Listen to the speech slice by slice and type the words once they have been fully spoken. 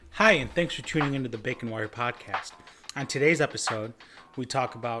Hi, and thanks for tuning into the Bacon Wire podcast. On today's episode, we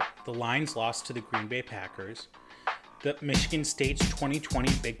talk about the Lions' loss to the Green Bay Packers, the Michigan State's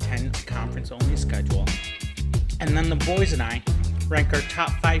 2020 Big Ten conference-only schedule, and then the boys and I rank our top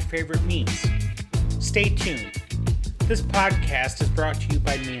 5 favorite memes. Stay tuned. This podcast is brought to you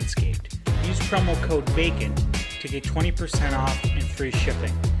by Manscaped. Use promo code BACON to get 20% off and free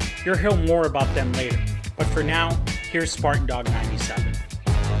shipping. You'll hear more about them later, but for now, here's Spartan Dog 97.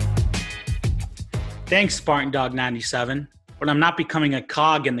 Thanks, Spartan Dog 97. When I'm not becoming a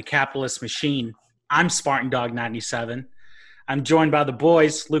cog in the capitalist machine, I'm Spartan Dog 97. I'm joined by the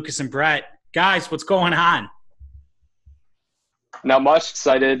boys, Lucas and Brett. Guys, what's going on? Not much.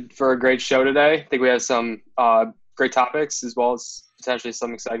 Excited for a great show today. I think we have some great topics as well as potentially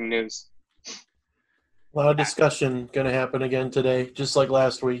some exciting news. A lot of discussion going to happen again today, just like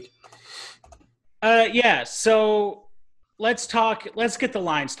last week. So let's get the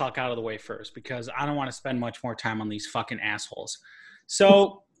Lions talk out of the way first because I don't want to spend much more time on these fucking assholes.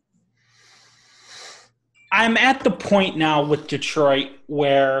 So I'm at the point now with Detroit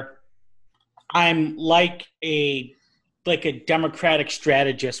where I'm like a democratic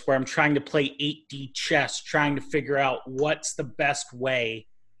strategist where I'm trying to play 8D chess, trying to figure out what's the best way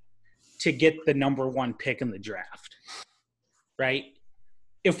to get the number one pick in the draft, right?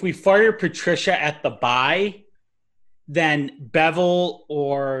 If we fire Patricia at the bye, then Bevel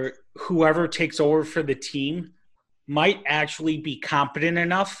or whoever takes over for the team might actually be competent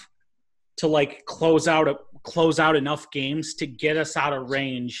enough to close out enough games to get us out of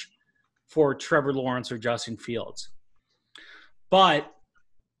range for Trevor Lawrence or Justin Fields. But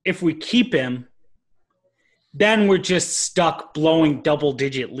if we keep him, then we're just stuck blowing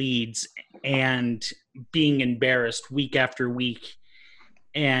double-digit leads and being embarrassed week after week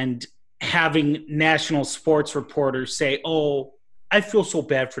and having national sports reporters say, "Oh, I feel so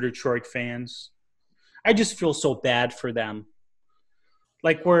bad for Detroit fans. I just feel so bad for them."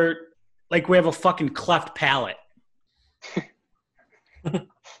 Like we have a fucking cleft palate.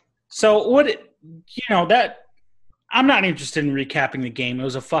 So I'm not interested in recapping the game. It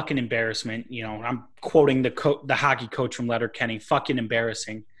was a fucking embarrassment. I'm quoting the hockey coach from Letterkenny. Fucking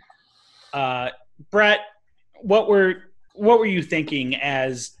embarrassing. Brett, what were you thinking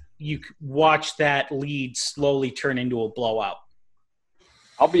as you watched that lead slowly turn into a blowout?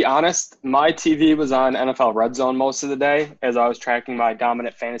 I'll be honest, my TV was on NFL Red Zone most of the day as I was tracking my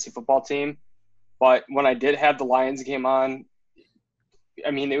dominant fantasy football team. But when I did have the Lions game on,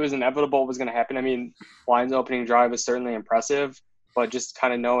 it was inevitable what was going to happen. Lions opening drive was certainly impressive, but just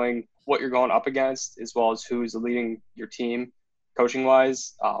kind of knowing what you're going up against as well as who's leading your team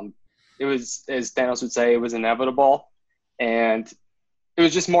coaching-wise, it was, as Thanos would say, it was inevitable. And it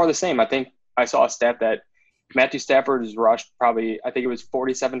was just more of the same. I think I saw a stat that Matthew Stafford has rushed probably, I think it was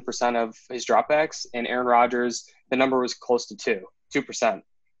 47% of his dropbacks, and Aaron Rodgers, the number was close to 2%.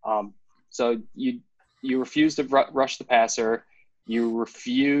 So you refuse to rush the passer. You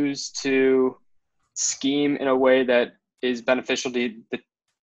refuse to scheme in a way that is beneficial to the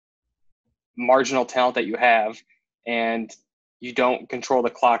marginal talent that you have, and you don't control the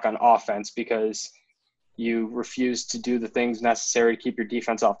clock on offense because you refuse to do the things necessary to keep your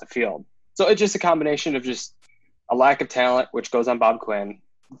defense off the field. So it's just a combination of just a lack of talent, which goes on Bob Quinn,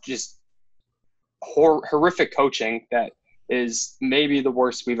 just horrific coaching that is maybe the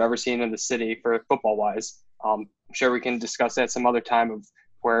worst we've ever seen in the city for football-wise. I'm sure we can discuss that some other time of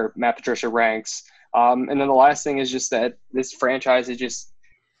where Matt Patricia ranks. And then the last thing is just that this franchise is just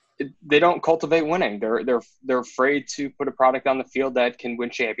they don't cultivate winning. They're afraid to put a product on the field that can win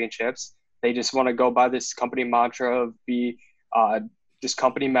championships. They just want to go by this company mantra of be just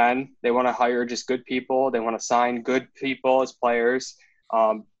company men. They want to hire just good people. They want to sign good people as players.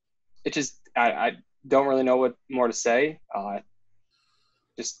 I don't really know what more to say.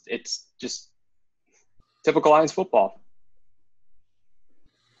 It's just typical Lions football.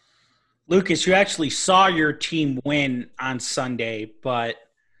 Lucas, you actually saw your team win on Sunday, but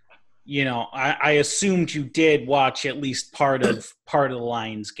I assumed you did watch at least part of the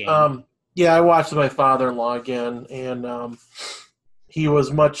Lions game. Yeah, I watched my father-in-law again, and he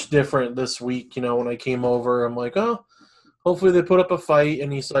was much different this week. When I came over, I'm like, oh, hopefully they put up a fight,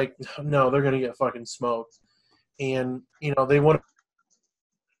 and he's like, no, they're going to get fucking smoked. And, they won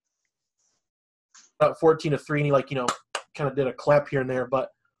about 14-3, and he kind of did a clap here and there,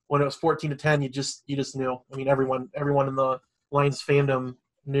 but when it was 14-10, you just knew. Everyone in the Lions fandom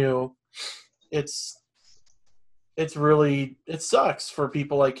knew. It's really – it sucks for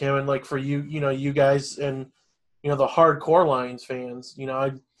people like him and for you, you guys and, the hardcore Lions fans.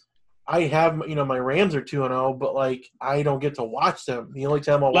 I have, my Rams are 2-0, but like I don't get to watch them. The only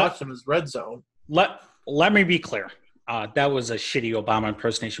time I'll watch them is Red Zone. Let me be clear. That was a shitty Obama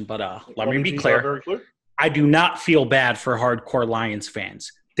impersonation, but let me be clear. Very clear. I do not feel bad for hardcore Lions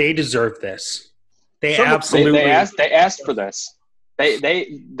fans. They deserve this. They absolutely. They asked for this.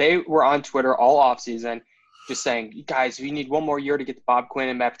 They were on Twitter all offseason just saying, guys, we need one more year to get the Bob Quinn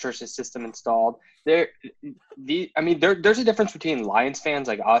and Matt Patricia's system installed. There's a difference between Lions fans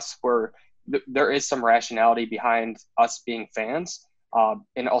like us where there is some rationality behind us being fans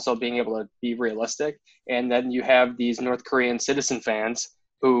and also being able to be realistic. And then you have these North Korean citizen fans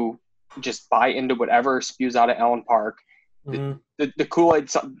who just buy into whatever spews out of Allen Park. Mm-hmm. The Kool-Aid,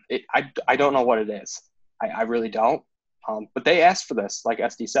 I don't know what it is. I really don't. But they asked for this, like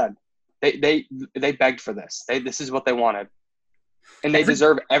SD said. They begged for this. This is what they wanted, and they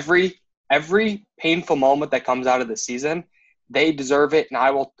deserve every painful moment that comes out of the season. They deserve it, and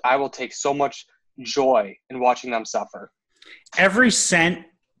I will take so much joy in watching them suffer. Every cent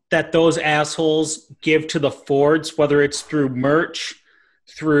that those assholes give to the Fords, whether it's through merch,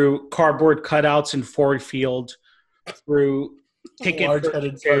 through cardboard cutouts in Ford Field, through ticket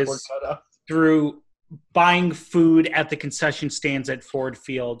purchases, through buying food at the concession stands at Ford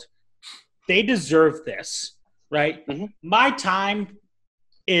Field. They deserve this, right? Mm-hmm. My time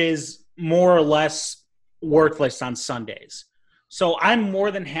is more or less worthless on Sundays. So I'm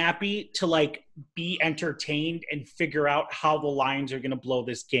more than happy to like be entertained and figure out how the Lions are going to blow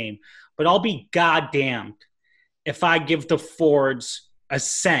this game. But I'll be goddamned if I give the Fords a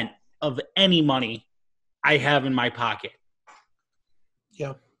cent of any money I have in my pocket.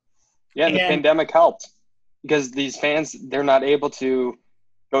 Yeah. Yeah, and the pandemic helped because these fans, they're not able to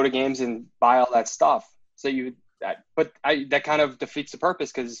go to games and buy all that stuff. So that kind of defeats the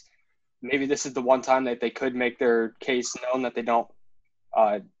purpose because maybe this is the one time that they could make their case known that they don't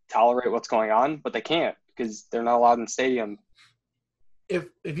tolerate what's going on, but they can't because they're not allowed in the stadium. If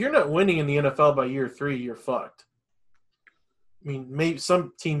you're not winning in the NFL by year 3, you're fucked. I mean, maybe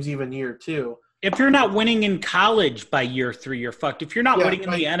some teams even year 2. If you're not winning in college by year 3, you're fucked. If you're not winning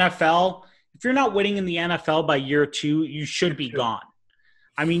in the NFL, by year 2, you should be gone.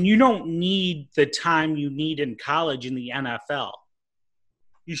 I mean, you don't need the time you need in college in the NFL.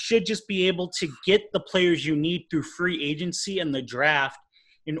 You should just be able to get the players you need through free agency and the draft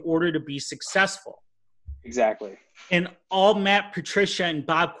in order to be successful. Exactly. And all Matt Patricia and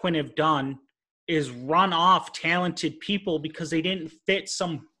Bob Quinn have done is run off talented people because they didn't fit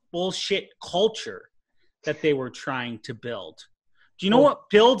some bullshit culture that they were trying to build. Do you know what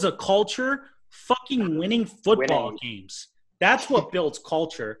builds a culture? Fucking winning football games. That's what builds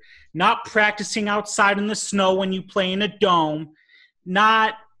culture. Not practicing outside in the snow when you play in a dome.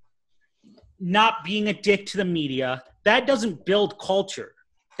 Not being a dick to the media. That doesn't build culture.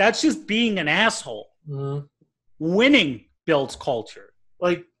 That's just being an asshole. Mm-hmm. Winning builds culture.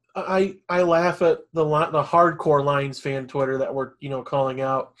 Like, I laugh at the hardcore Lions fan Twitter that we're calling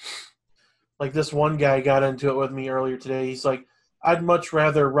out. Like this one guy got into it with me earlier today. He's like, I'd much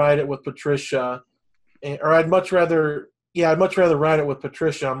rather ride it with Patricia, or I'd much rather ride it with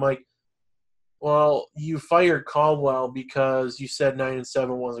Patricia. I'm like, well, you fired Caldwell because you said 9-7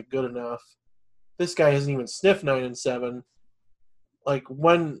 wasn't good enough. This guy hasn't even sniffed 9-7. Like,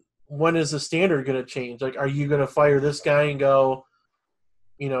 when is the standard going to change? Like, are you going to fire this guy and go,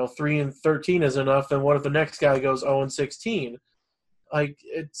 3-13 is enough? And what if the next guy goes 0-16? Like,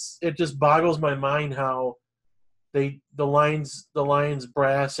 it just boggles my mind how the Lions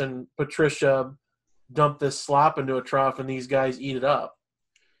brass and Patricia dump this slop into a trough and these guys eat it up.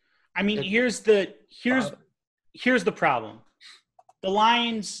 I mean, here's the problem. The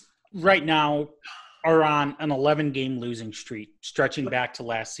Lions right now are on an 11-game losing streak, stretching back to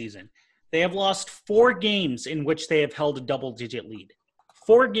last season. They have lost 4 games in which they have held a double-digit lead.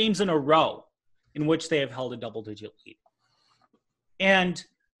 4 games in a row in which they have held a double-digit lead. And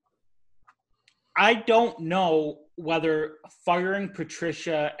I don't know whether firing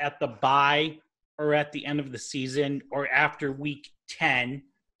Patricia at the bye or at the end of the season or after week 10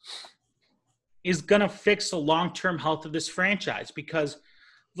 is going to fix the long-term health of this franchise, because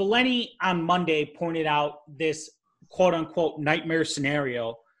Valeni on Monday pointed out this quote-unquote nightmare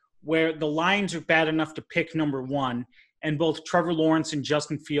scenario where the Lions are bad enough to pick number 1 and both Trevor Lawrence and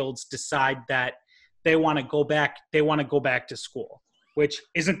Justin Fields decide that they want to go back to school, which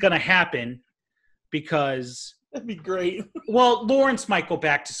isn't going to happen because that'd be great. Well, Lawrence might go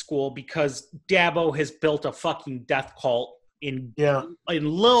back to school because Dabo has built a fucking death cult in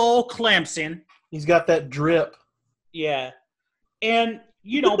little Clemson. He's got that drip. Yeah. And,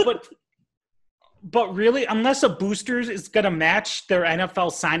 but But really, unless a booster is going to match their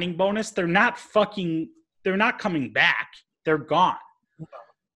NFL signing bonus, they're not coming back. They're gone.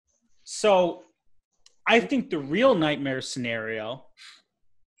 So I think the real nightmare scenario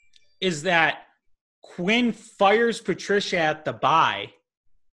is that Quinn fires Patricia at the bye,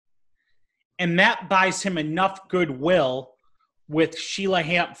 and that buys him enough goodwill with Sheila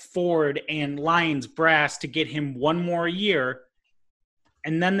Hamp Ford and Lions brass to get him one more year,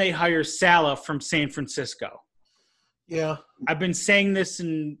 and then they hire Saleh from San Francisco. Yeah. I've been saying this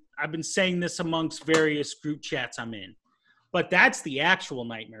amongst various group chats I'm in. But that's the actual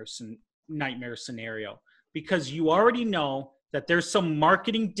nightmare scenario, because you already know that there's some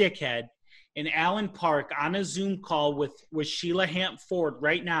marketing dickhead in Allen Park on a Zoom call with Sheila Hamp Ford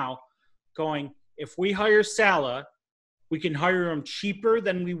right now going, if we hire Saleh, we can hire him cheaper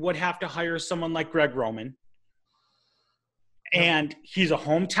than we would have to hire someone like Greg Roman. And he's a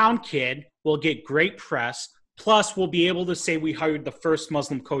hometown kid. We'll get great press. Plus, we'll be able to say we hired the first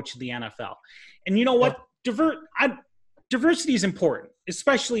Muslim coach of the NFL. And you know what? Diversity is important,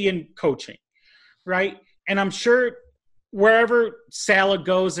 especially in coaching, right? And I'm sure wherever Saleh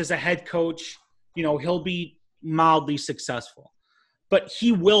goes as a head coach, he'll be mildly successful. But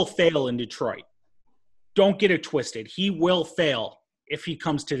he will fail in Detroit. Don't get it twisted. He will fail if he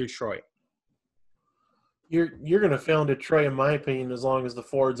comes to Detroit. You're going to fail in Detroit, in my opinion, as long as the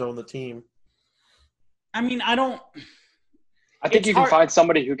Fords own the team. I mean, I think you can find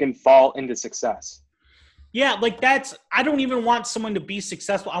somebody who can fall into success. Yeah, I don't even want someone to be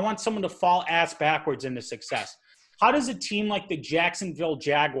successful. I want someone to fall ass backwards into success. How does a team like the Jacksonville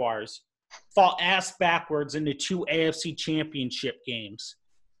Jaguars fall ass backwards into 2 AFC championship games,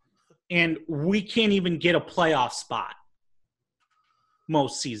 and we can't even get a playoff spot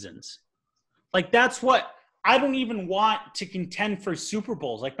most seasons? That's what – I don't even want to contend for Super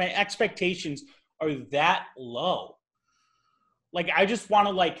Bowls. My expectations are that low. I just want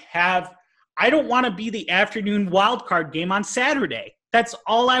to have – I don't want to be the afternoon wild card game on Saturday. That's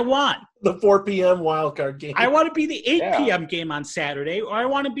all I want. The 4 p.m. wild card game. I want to be the 8 p.m. game on Saturday, or I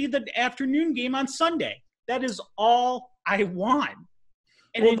want to be the afternoon game on Sunday. That is all I want.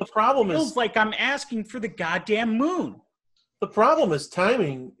 And the problem feels like I'm asking for the goddamn moon. The problem is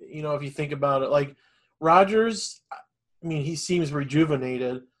timing, if you think about it. Rodgers, I mean, he seems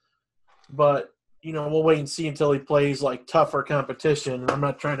rejuvenated, but, we'll wait and see until he plays, tougher competition. I'm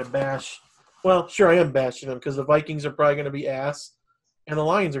not trying to bash – well, sure, I am bashing them because the Vikings are probably going to be ass and the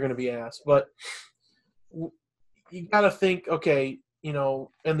Lions are going to be ass. But you got to think, okay, and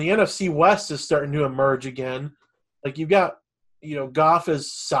the NFC West is starting to emerge again. You've got, Goff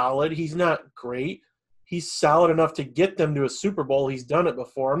is solid. He's not great. He's solid enough to get them to a Super Bowl. He's done it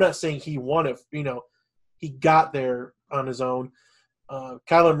before. I'm not saying he won it. He got there on his own.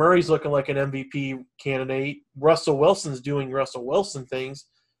 Kyler Murray's looking like an MVP candidate. Russell Wilson's doing Russell Wilson things.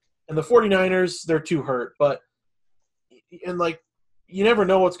 And the 49ers, they're too hurt. You never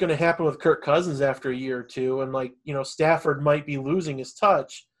know what's going to happen with Kirk Cousins after a year or two. And, Stafford might be losing his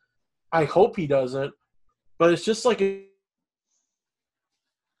touch. I hope he doesn't. But it's just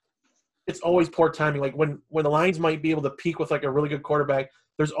it's always poor timing. When the Lions might be able to peak with, a really good quarterback,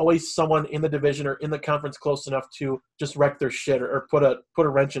 there's always someone in the division or in the conference close enough to just wreck their shit or put a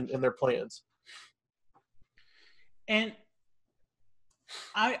wrench in their plans. And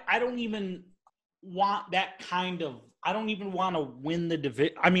I don't even want that kind of – I don't even want to win the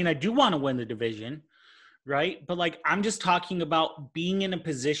division. I mean, I do want to win the division, right? But, I'm just talking about being in a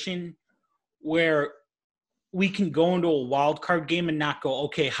position where we can go into a wild card game and not go,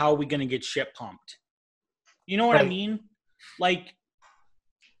 okay, how are we going to get shit pumped? You know what I mean?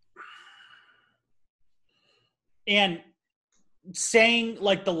 And saying,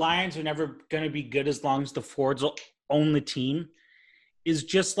 the Lions are never going to be good as long as the Fords own the team is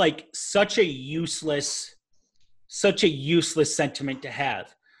just such a useless sentiment to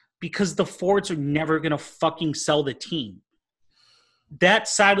have, because the Fords are never going to fucking sell the team. That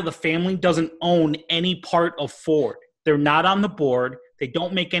side of the family doesn't own any part of Ford. They're not on the board. They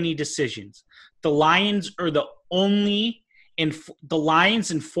don't make any decisions. The Lions are the only, and the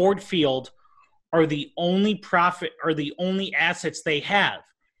Lions and Ford Field are the only profit, or the only assets they have.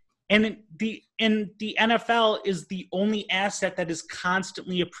 And the NFL is the only asset that is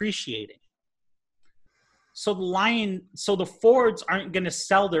constantly appreciating. So the Fords aren't going to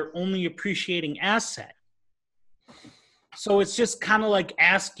sell their only appreciating asset. So it's just kind of like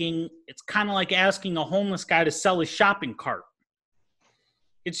asking a homeless guy to sell his shopping cart.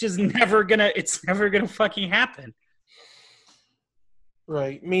 It's just never gonna fucking happen.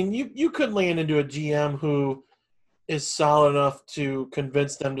 Right. I mean, you could land into a GM who is solid enough to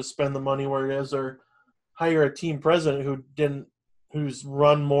convince them to spend the money where it is, or hire a team president who's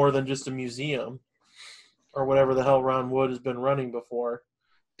run more than just a museum or whatever the hell Ron Wood has been running before.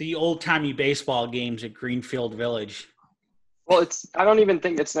 The old-timey baseball games at Greenfield Village. Well, I don't even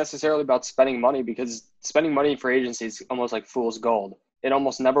think it's necessarily about spending money, because spending money for agencies is almost like fool's gold. It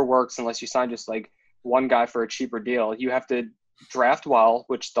almost never works unless you sign just like one guy for a cheaper deal. You have to draft well,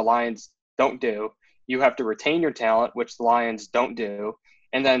 which the Lions don't do. You have to retain your talent, which the Lions don't do.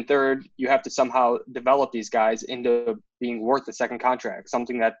 And then third, you have to somehow develop these guys into being worth a second contract,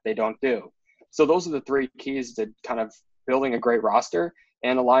 something that they don't do. So those are the three keys to kind of building a great roster.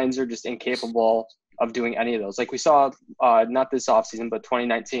 And the Lions are just incapable of doing any of those. Like we saw, not this offseason, but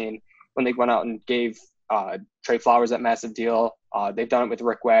 2019, when they went out and gave Trey Flowers that massive deal. They've done it with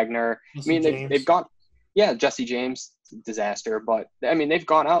Rick Wagner. They've gone – yeah, Jesse James, disaster. But, I mean, they've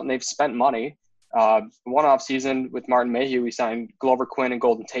gone out and they've spent money. One offseason with Martin Mayhew, we signed Glover Quinn and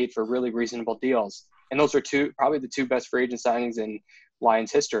Golden Tate for really reasonable deals. And those are probably the two best free agent signings in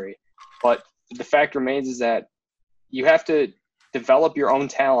Lions history. But the fact remains is that you have to develop your own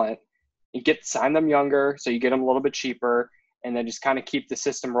talent and sign them younger, so you get them a little bit cheaper, and then just kind of keep the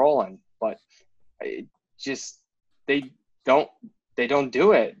system rolling. But they don't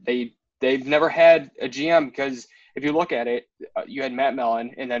do it. They've never had a GM, because if you look at it, you had Matt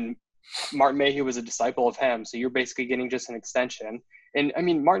Millen, and then Martin Mayhew was a disciple of him, so you're basically getting just an extension. And I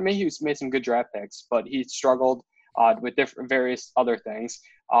mean, Martin Mayhew's made some good draft picks, but he struggled with various other things.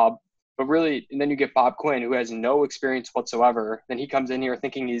 But really, and then you get Bob Quinn, who has no experience whatsoever. Then he comes in here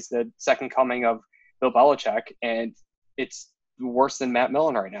thinking he's the second coming of Bill Belichick, and it's worse than Matt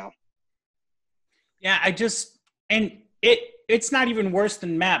Millen right now. Yeah, it's not even worse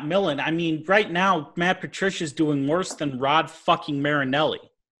than Matt Millen. I mean, right now, Matt Patricia's doing worse than Rod fucking Marinelli.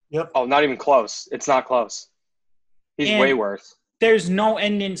 Yep. Oh, not even close. It's not close. He's way worse. There's no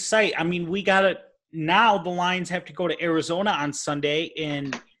end in sight. I mean, now the Lions have to go to Arizona on Sunday,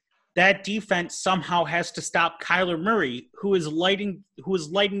 and that defense somehow has to stop Kyler Murray, who is lighting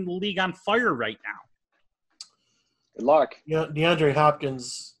the league on fire right now. Good luck. Yeah, DeAndre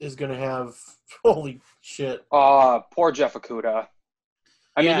Hopkins is going to have – holy shit. Poor Jeff Okudah.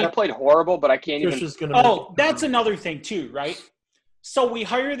 I mean, he played horrible, but I can't even – that's another thing too, right? So we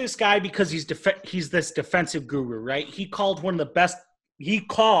hire this guy because he's this defensive guru, right? He called,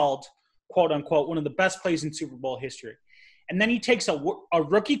 quote unquote, one of the best plays in Super Bowl history. And then he takes a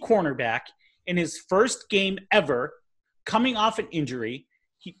rookie cornerback in his first game ever, coming off an injury.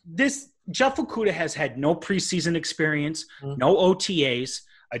 Jeff Okudah has had no preseason experience, no OTAs,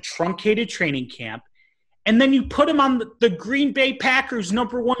 a truncated training camp. And then you put him on the Green Bay Packers'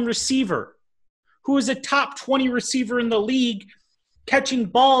 number one receiver, who is a top 20 receiver in the league, catching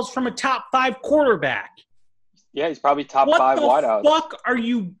balls from a top 5 quarterback. Yeah, he's probably top 5 wideout. What the fuck are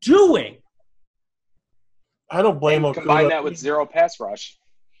you doing? I don't blame him. Combine that with zero pass rush.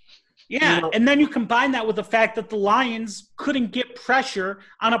 Yeah, and then you combine that with the fact that the Lions couldn't get pressure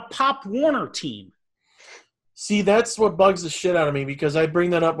on a Pop Warner team. See, that's what bugs the shit out of me, because I bring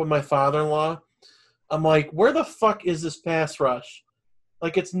that up with my father-in-law. I'm like, where the fuck is this pass rush?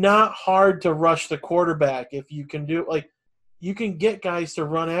 Like, it's not hard to rush the quarterback if you can do – like, you can get guys to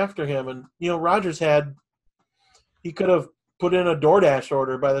run after him. And, Rodgers he could have put in a DoorDash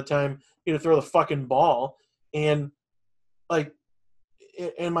order by the time he had to throw the fucking ball. And, like,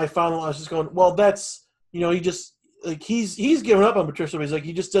 and my father-in-law was just going, well, that's, he just, like, he's given up on Patricia, but he's like,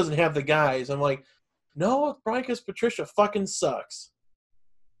 he just doesn't have the guys. I'm like, no, probably because Patricia fucking sucks.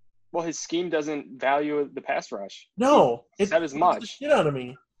 Well, his scheme doesn't value the pass rush. No. It said as much. Shit out of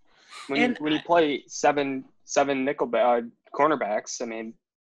me. When you play seven nickel cornerbacks, I mean.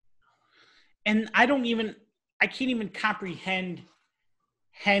 And I can't even comprehend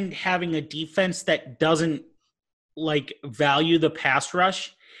having a defense that doesn't, like, value the pass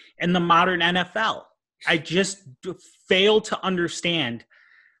rush in the modern NFL. I just fail to understand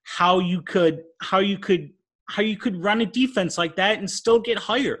how you could run a defense like that and still get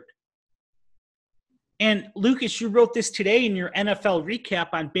hired. And Lucas, you wrote this today in your NFL recap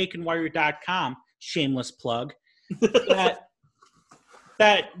on baconwire.com, shameless plug,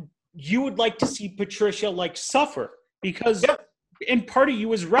 that you would like to see Patricia, like, suffer, because and part of you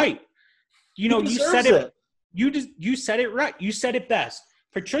was right. You said it. You said it right. You said it best.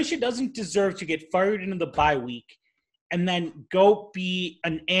 Patricia doesn't deserve to get fired into the bye week and then go be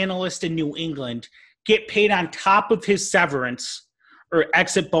an analyst in New England, get paid on top of his severance or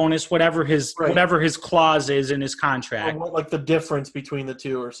exit bonus, whatever his clause is in his contract. Like the difference between the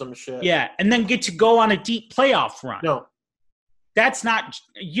two or some shit. Yeah, and then get to go on a deep playoff run. No. That's not,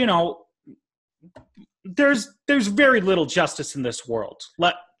 there's very little justice in this world.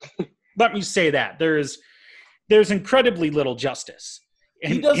 Let me say that. There's incredibly little justice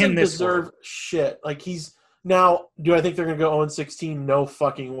He doesn't in this deserve world. shit. Like now, do I think they're going to go 0-16? No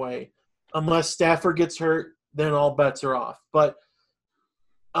fucking way. Unless Stafford gets hurt, then all bets are off. But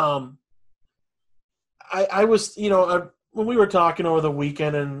I was, when we were talking over the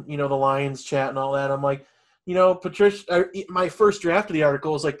weekend and, the Lions chat and all that, I'm like, Patricia, my first draft of the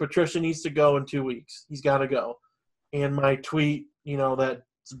article was like, Patricia needs to go in 2 weeks. He's got to go. And my tweet,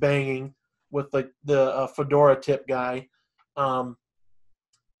 that's banging with the fedora tip guy.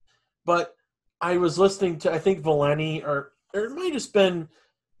 But I was listening to, I think Valeni, or it might have just been,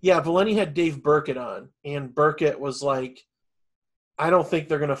 Valeni had Dave Burkett on. And Burkett was like, I don't think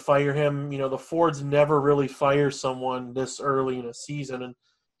they're going to fire him. The Fords never really fire someone this early in a season. And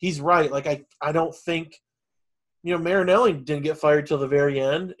he's right. Like, I don't think, Marinelli didn't get fired till the very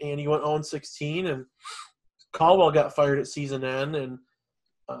end, and he went 0-16, and Caldwell got fired at season end, and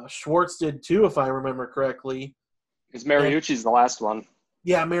Schwartz did too, if I remember correctly. Because Mariucci's the last one.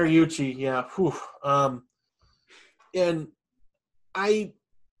 Yeah, Mariucci, yeah. Whew. And I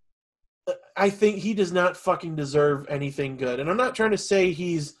think he does not fucking deserve anything good. And I'm not trying to say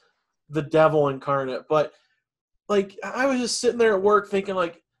he's the devil incarnate, but, like, I was just sitting there at work thinking,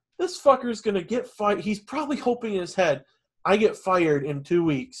 like, this fucker's going to get fired. He's probably hoping in his head, I get fired in 2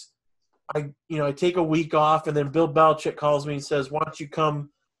 weeks. I take a week off, and then Bill Belichick calls me and says, why don't you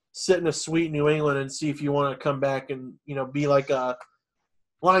come sit in a suite in New England and see if you want to come back and, be like a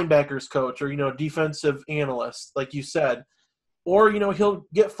linebackers coach or, defensive analyst, like you said. Or, he'll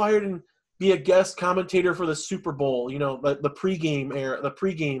get fired and be a guest commentator for the Super Bowl, the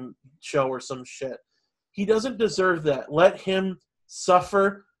pregame show or some shit. He doesn't deserve that. Let him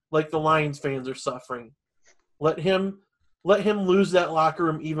suffer like the Lions fans are suffering. Let him lose that locker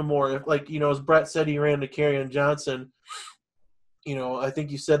room even more. If, like, as Brett said, he ran to Kerryon Johnson. I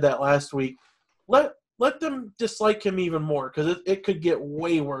think you said that last week. Let them dislike him even more, because it could get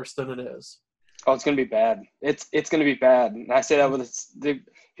way worse than it is. Oh, it's going to be bad. It's going to be bad. And I say that with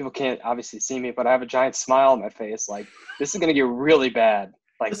people can't obviously see me, but I have a giant smile on my face. Like, this is going to get really bad.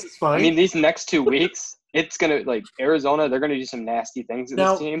 Like, this is fine. I mean, these next 2 weeks, it's going to, like, Arizona, they're going to do some nasty things to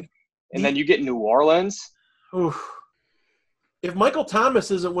this team. And then you get New Orleans. Oof. If Michael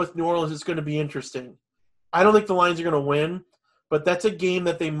Thomas isn't with New Orleans, it's going to be interesting. I don't think the Lions are going to win, but that's a game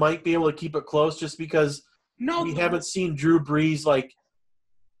that they might be able to keep it close just because we haven't seen Drew Brees, like,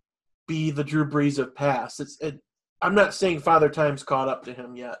 be the Drew Brees of past. I'm not saying Father Time's caught up to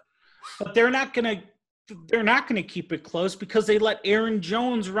him yet. But they're not going to keep it close because they let Aaron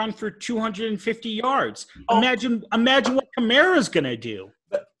Jones run for 250 yards. Oh. Imagine what Kamara's going to do.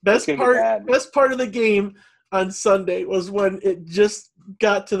 Best part of the game on Sunday was when it just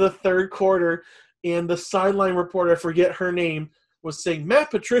got to the third quarter and the sideline reporter, I forget her name, was saying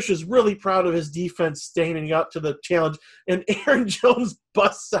Matt Patricia's really proud of his defense standing up to the challenge, and Aaron Jones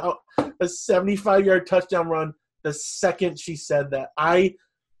busts out a 75-yard touchdown run the second she said that. I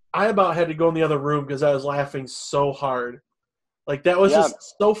about had to go in the other room because I was laughing so hard. Like, that was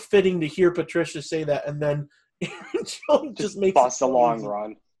just so fitting to hear Patricia say that, and then Aaron Jones just makes bust a long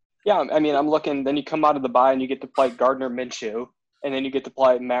run. Yeah, I mean, I'm looking. Then you come out of the bye and you get to play Gardner Minshew, and then you get to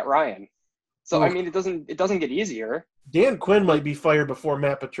play Matt Ryan. So, I mean, it doesn't get easier. Dan Quinn might be fired before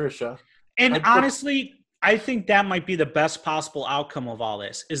Matt Patricia. And honestly, I think that might be the best possible outcome of all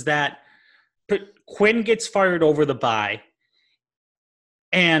this, is that Quinn gets fired over the bye,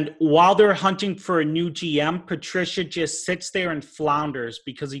 and while they're hunting for a new GM, Patricia just sits there and flounders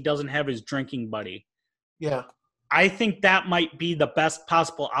because he doesn't have his drinking buddy. Yeah. I think that might be the best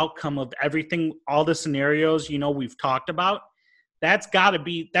possible outcome of everything, all the scenarios, we've talked about. That's got to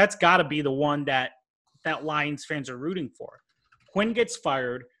be the one that Lions fans are rooting for. Quinn gets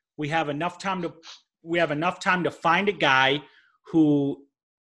fired. We have enough time to find a guy who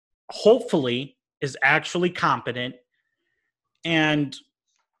hopefully is actually competent, and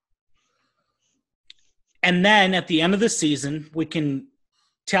then at the end of the season, we can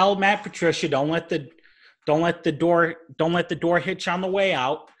tell Matt Patricia, don't let the door hitch on the way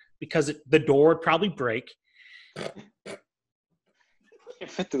out, because the door would probably break. You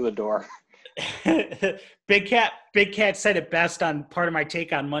fit through the door. Big Cat said it best on part of my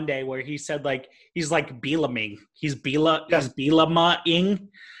take on Monday, where he said, like, he's like Bielaming. He's Bielema-ing,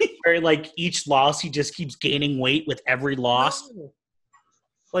 where, like, each loss he just keeps gaining weight with every loss.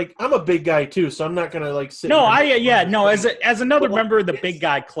 Like, I'm a big guy too, so I'm not gonna, like, sit. No, as another member of the big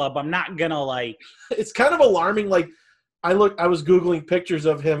guy club, I'm not gonna, like. It's kind of alarming. Like, I was Googling pictures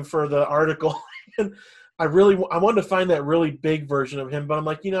of him for the article, and I wanted to find that really big version of him, but I'm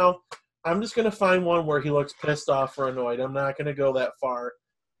like, I'm just gonna find one where he looks pissed off or annoyed. I'm not gonna go that far,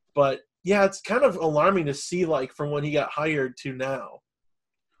 but yeah, it's kind of alarming to see like from when he got hired to now.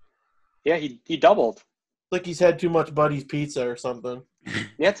 Yeah, he doubled. Like he's had too much Buddy's pizza or something.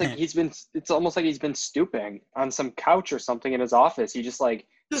 Yeah, it's like it's almost like he's been stooping on some couch or something in his office. He just like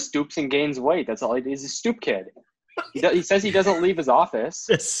stoops and gains weight. That's all he is. He's a stoop kid. He says he doesn't leave his office.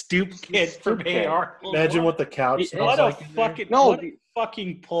 The stoop kid from AR. Imagine what the couch smells What a like. fucking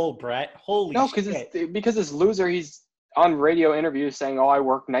fucking pull, Brett. Holy shit. Because this loser, he's on radio interviews saying, "Oh, I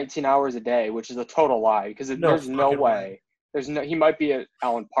work 19 hours a day," which is a total lie. Because there's no way. He might be at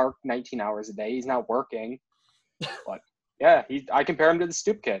Allen Park 19 hours a day. He's not working. But yeah, I compare him to the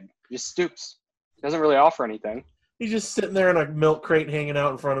stoop kid. He just stoops. Doesn't really offer anything. He's just sitting there in a milk crate hanging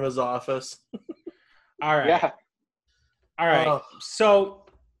out in front of his office. All right. Yeah. All right. So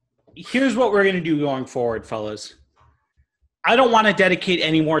here's what we're going to do going forward, fellas. I don't want to dedicate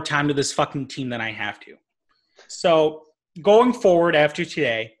any more time to this fucking team than I have to. So going forward after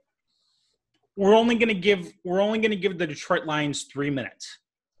today, we're only going to give the Detroit Lions 3 minutes.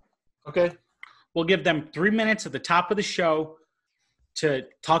 Okay. We'll give them 3 minutes at the top of the show to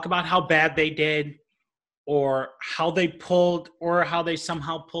talk about how bad they did or how they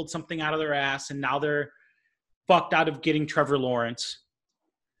somehow pulled something out of their ass and now they're fucked out of getting Trevor Lawrence.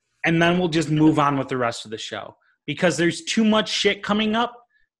 And then we'll just move on with the rest of the show because there's too much shit coming up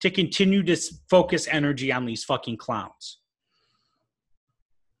to continue to focus energy on these fucking clowns.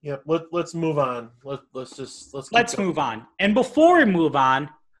 Yep. Let's move on. Let's move on. And before we move on,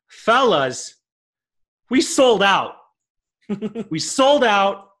 fellas, we sold out. We sold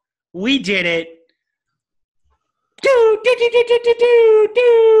out. We did it.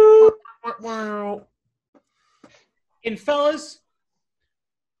 And fellas,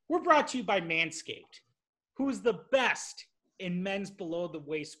 we're brought to you by Manscaped, who is the best in men's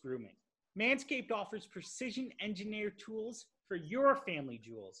below-the-waist grooming. Manscaped offers precision-engineered tools for your family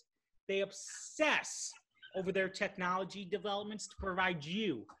jewels. They obsess over their technology developments to provide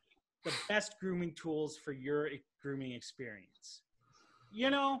you the best grooming tools for your grooming experience. You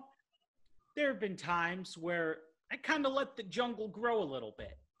know, there have been times where I kind of let the jungle grow a little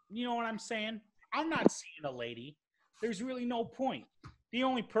bit. You know what I'm saying? I'm not seeing a lady. There's really no point. The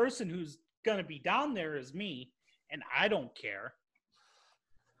only person who's going to be down there is me, and I don't care.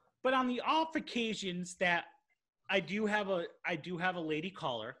 But on the off occasions that I do have a lady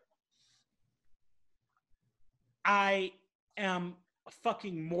caller, I am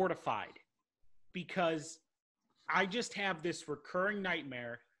fucking mortified because I just have this recurring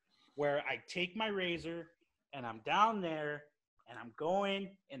nightmare where I take my razor and I'm down there and I'm going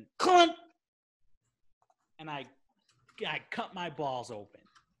and clunk, and I cut my balls open.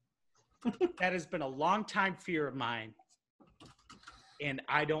 That has been a long time fear of mine, and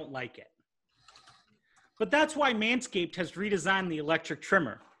I don't like it. But that's why Manscaped has redesigned the electric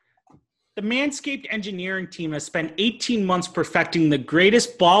trimmer. The Manscaped engineering team has spent 18 months perfecting the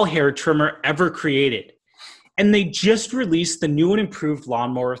greatest ball hair trimmer ever created. And they just released the new and improved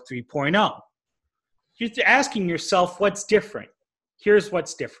Lawnmower 3.0. You're asking yourself what's different. Here's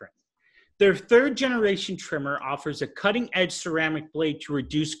what's different. Their third-generation trimmer offers a cutting-edge ceramic blade to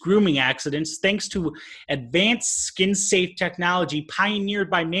reduce grooming accidents thanks to advanced skin-safe technology pioneered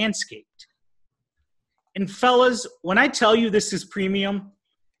by Manscaped. And fellas, when I tell you this is premium,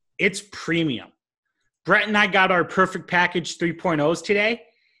 it's premium. Brett and I got our Perfect Package 3.0s today,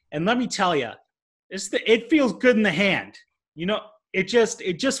 and let me tell you, it feels good in the hand. You know, it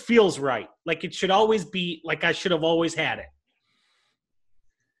just feels right. Like it should always be, like I should have always had it.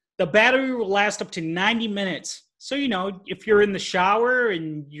 The battery will last up to 90 minutes. So, you know, if you're in the shower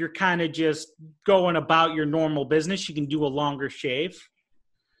and you're kind of just going about your normal business, you can do a longer shave.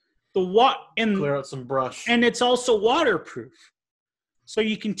 Clear out some brush. And it's also waterproof. So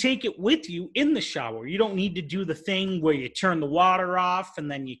you can take it with you in the shower. You don't need to do the thing where you turn the water off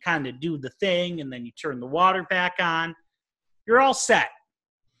and then you kind of do the thing and then you turn the water back on. You're all set.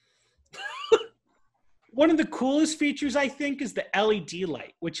 One of the coolest features, I think, is the LED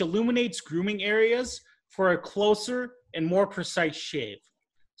light, which illuminates grooming areas for a closer and more precise shave.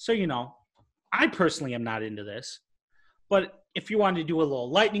 So, you know, I personally am not into this. But if you want to do a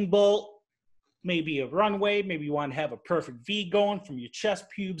little lightning bolt, maybe a runway, maybe you want to have a perfect V going from your chest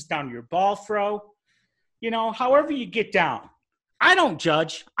pubes down to your ball throw, you know, however you get down. I don't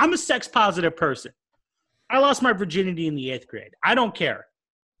judge. I'm a sex-positive person. I lost my virginity in the 8th grade. I don't care.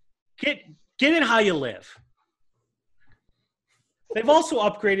 Get it how you live. They've also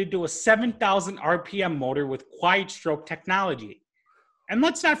upgraded to a 7,000 RPM motor with quiet stroke technology. And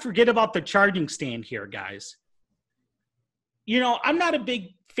let's not forget about the charging stand here, guys. You know, I'm not a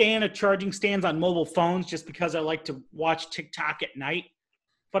big fan of charging stands on mobile phones just because I like to watch TikTok at night.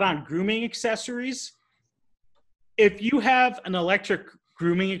 But on grooming accessories, if you have an electric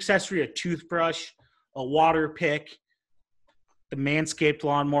grooming accessory, a toothbrush, a water pick, the Manscaped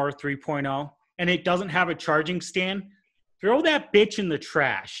Lawnmower 3.0, and it doesn't have a charging stand, throw that bitch in the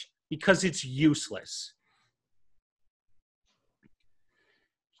trash because it's useless.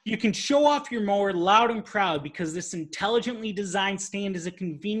 You can show off your mower loud and proud because this intelligently designed stand is a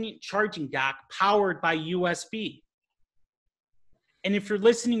convenient charging dock powered by USB. And if you're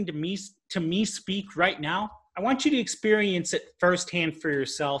listening to me speak right now, I want you to experience it firsthand for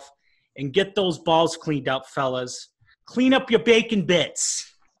yourself and get those balls cleaned up, fellas. Clean up your bacon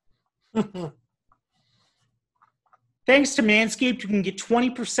bits. Thanks to Manscaped, you can get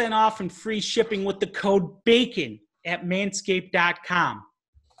 20% off and free shipping with the code BACON at manscaped.com.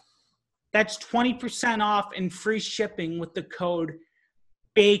 That's 20% off and free shipping with the code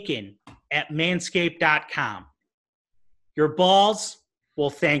BACON at manscaped.com. Your balls will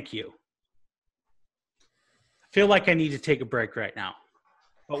thank you. I feel like I need to take a break right now,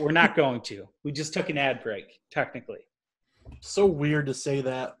 but we're not going to. We just took an ad break, technically. So weird to say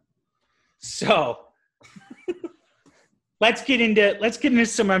that. So let's get into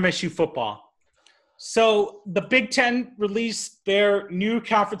some MSU football. So the Big Ten released their new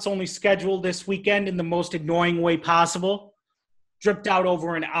conference-only schedule this weekend in the most annoying way possible. Dripped out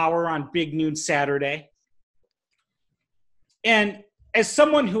over an hour on Big Noon Saturday. And as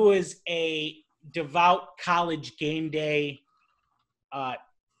someone who is a devout college game day, I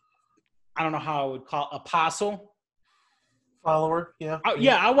don't know how I would call it, apostle. Follower, yeah.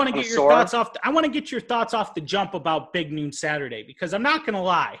 I want to get your thoughts off. I want to get your thoughts off the jump about Big Noon Saturday because I'm not going to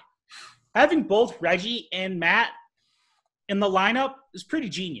lie. Having both Reggie and Matt in the lineup is pretty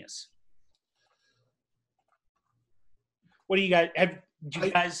genius. What do you guys have? Do you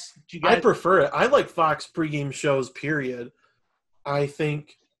guys? I prefer it. I like Fox pregame shows, period. I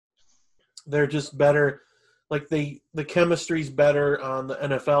think they're just better. Like the chemistry's better on the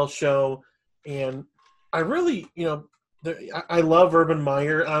NFL show. And I really, I love Urban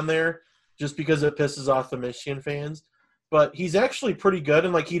Meyer on there just because it pisses off the Michigan fans. But he's actually pretty good,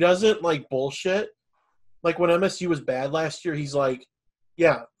 and, he doesn't, bullshit. Like, when MSU was bad last year, he's like,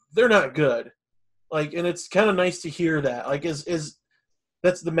 yeah, they're not good. And it's kind of nice to hear that.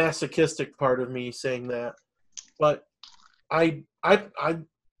 That's the masochistic part of me saying that. But I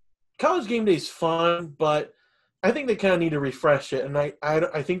college game day is fun, but I think they kind of need to refresh it. And I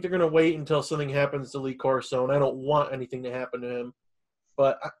think they're going to wait until something happens to Lee Corso, and I don't want anything to happen to him.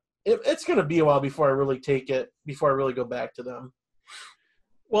 But it's going to be a while before I really go back to them.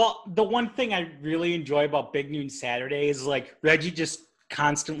 Well, the one thing I really enjoy about Big Noon Saturday is Reggie just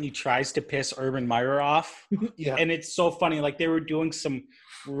constantly tries to piss Urban Meyer off. Yeah. And it's so funny. They were doing some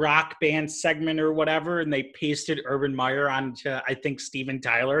rock band segment or whatever, and they pasted Urban Meyer onto, I think, Steven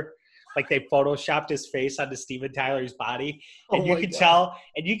Tyler. They photoshopped his face onto Steven Tyler's body. And you could tell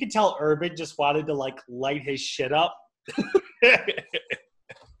Urban just wanted to light his shit up.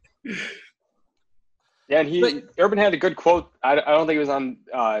 Yeah, and Urban had a good quote. I don't think it was on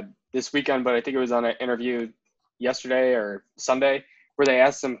this weekend, but I think it was on an interview yesterday or Sunday where they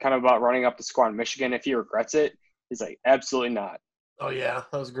asked him kind of about running up the score on Michigan if he regrets it. He's like, absolutely not. Oh yeah,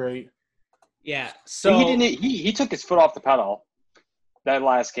 that was great. Yeah, so and he took his foot off the pedal that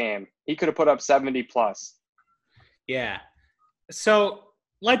last game. He could have put up 70 plus. Yeah, so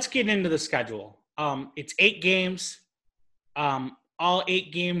let's get into the schedule. It's 8 games. All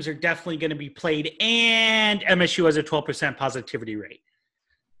 8 games are definitely going to be played, and MSU has a 12% positivity rate.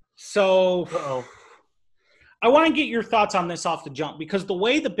 So I want to get your thoughts on this off the jump because the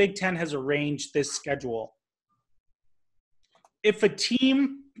way the Big Ten has arranged this schedule, if a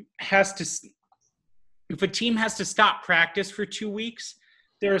team has to stop practice for 2 weeks,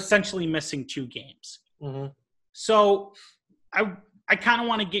 they're essentially missing 2 games. Mm-hmm. So I kind of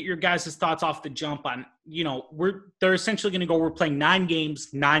want to get your guys' thoughts off the jump on, they're essentially going to go, we're playing 9 games,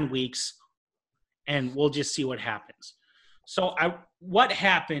 9 weeks, and we'll just see what happens. So what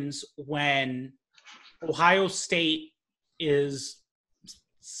happens when Ohio State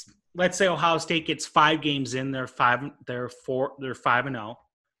let's say Ohio State gets 5 games in, they're 5-0,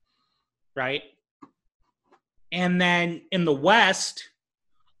 right? And then in the West,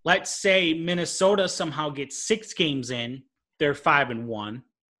 let's say Minnesota somehow gets 6 games in, they're 5-1.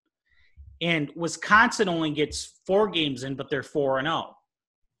 And Wisconsin only gets 4 games in, but they're 4-0.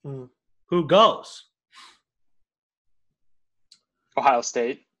 Who goes? Ohio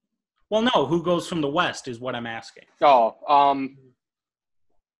State. Well, no. Who goes from the West is what I'm asking. Oh,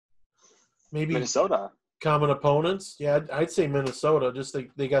 maybe Minnesota. Common opponents? Yeah, I'd say Minnesota. Just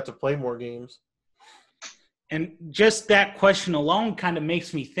they got to play more games. And just that question alone kind of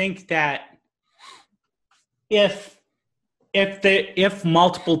makes me think that if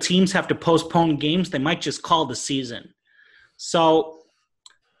multiple teams have to postpone games, they might just call the season. So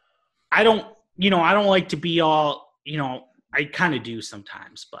I don't like to be all, I kind of do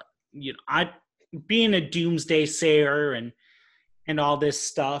sometimes, but I being a doomsday sayer and all this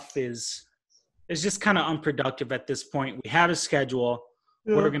stuff is just kind of unproductive at this point. We have a schedule.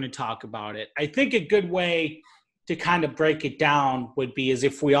 Yeah. We're going to talk about it. I think a good way to kind of break it down would be is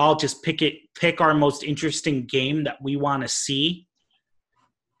if we all just pick our most interesting game that we want to see,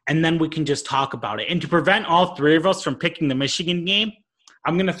 and then we can just talk about it. And to prevent all three of us from picking the Michigan game,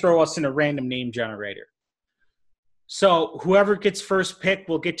 I'm going to throw us in a random name generator. So whoever gets first pick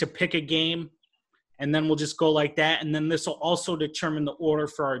will get to pick a game, and then we'll just go like that. And then this will also determine the order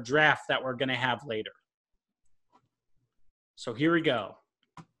for our draft that we're going to have later. So here we go.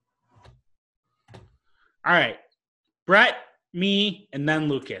 All right. Brett, me, and then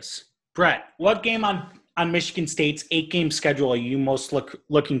Lucas. Brett, what game on Michigan State's 8-game schedule are you most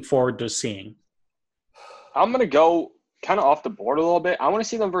looking forward to seeing? I'm going to go kind of off the board a little bit. I want to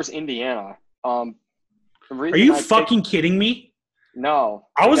see them versus Indiana. Are you fucking kidding me? No.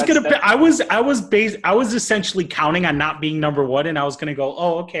 I was essentially counting on not being number one, and I was gonna go,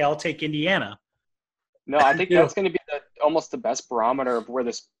 oh, okay, I'll take Indiana. No, I think that's gonna be almost the best barometer of where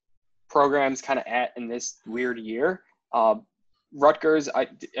this program's kind of at in this weird year. Rutgers, I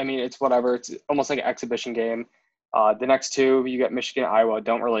mean, it's whatever. It's almost like an exhibition game. The next two, you got Michigan, Iowa.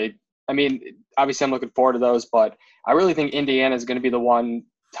 Don't really. I mean, obviously, I'm looking forward to those, but I really think Indiana is going to be the one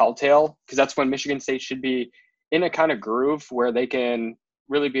telltale, because that's when Michigan State should be in a kind of groove where they can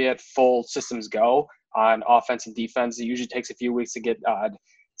really be at full systems go on offense and defense. It usually takes a few weeks to get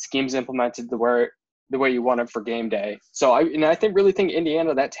schemes implemented the way you want it for game day. So I really think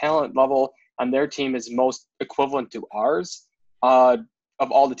Indiana, that talent level on their team is most equivalent to ours of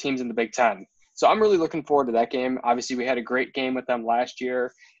all the teams in the Big Ten. So I'm really looking forward to that game. Obviously, we had a great game with them last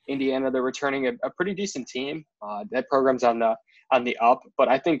year. Indiana, they're returning a pretty decent team. That program's on the up, but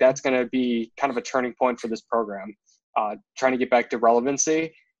I think that's going to be kind of a turning point for this program, trying to get back to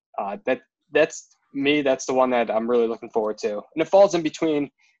relevancy. That's the one that I'm really looking forward to. And it falls in between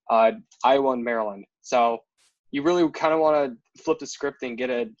Iowa and Maryland. So you really kind of want to flip the script and get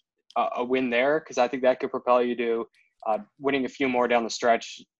a win there, because I think that could propel you to winning a few more down the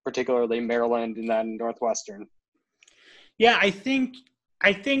stretch, particularly Maryland and then Northwestern. Yeah, I think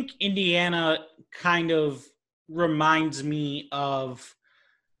Indiana kind of reminds me of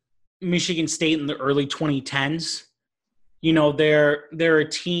Michigan State in the early 2010s. They're a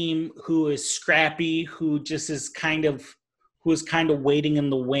team who is scrappy, who is kind of waiting in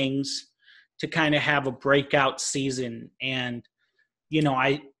the wings to kind of have a breakout season. And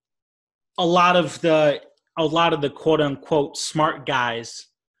a lot of the quote unquote smart guys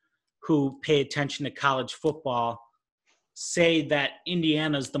who pay attention to college football say that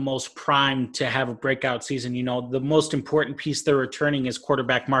Indiana is the most primed to have a breakout season. The most important piece they're returning is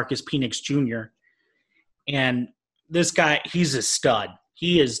quarterback Marcus Penix Jr. And this guy, he's a stud.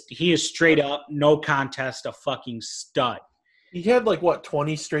 He is straight up, no contest, a fucking stud. He had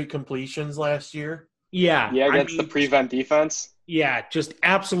 20 straight completions last year. Yeah. Yeah, against the prevent defense. Yeah, just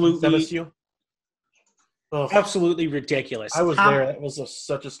absolutely. MSU. Oh, absolutely ridiculous. I was there. That was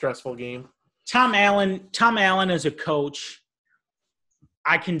such a stressful game. Tom Allen as a coach,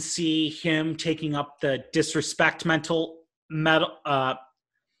 I can see him taking up the disrespect mantle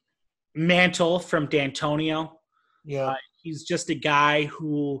from D'Antonio. Yeah. He's just a guy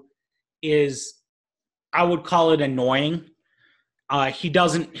who is, I would call it annoying.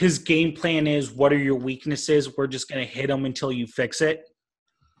 His game plan is, what are your weaknesses? We're just going to hit them until you fix it.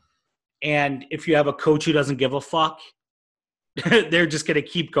 And if you have a coach who doesn't give a fuck, they're just going to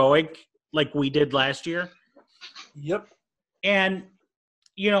keep going like we did last year. Yep. And,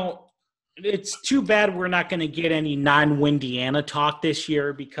 it's too bad we're not going to get any non-Windiana talk this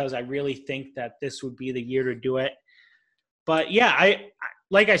year, because I really think that this would be the year to do it. But, yeah,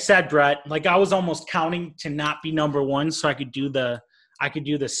 like I said, Brett, I was almost counting to not be number one so I could do the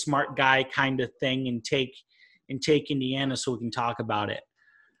smart guy kind of thing and take Indiana so we can talk about it.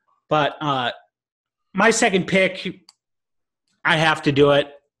 But my second pick, I have to do it.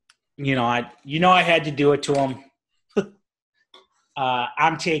 I had to do it to him.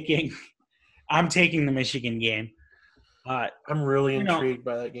 I'm taking the Michigan game. I'm really intrigued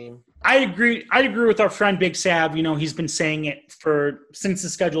by that game. I agree with our friend Big Sav. He's been saying it since the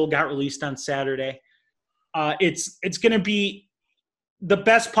schedule got released on Saturday. It's going to be the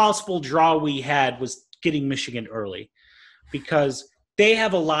best possible draw we had was getting Michigan early because they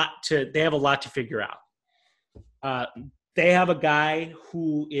have a lot to figure out. They have a guy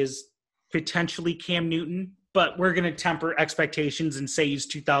who is potentially Cam Newton, but we're going to temper expectations and say he's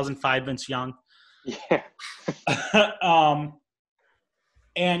 2005 Vince Young. Yeah.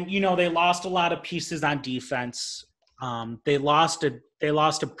 And they lost a lot of pieces on defense. They lost a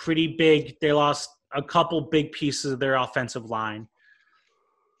couple big pieces of their offensive line.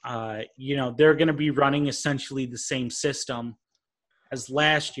 They're going to be running essentially the same system as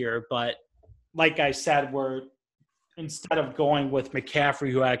last year, but like I said, instead of going with McCaffrey,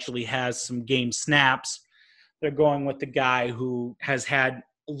 who actually has some game snaps, they're going with the guy who's had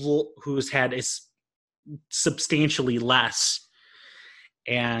substantially less.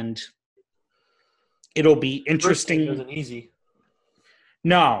 And it'll be interesting. Wasn't easy.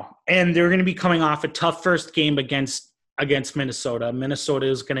 No, and they're going to be coming off a tough first game against Minnesota. Minnesota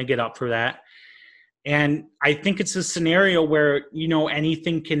is going to get up for that. And I think it's a scenario where,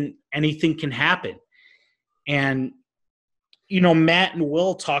 anything can happen. And, Matt and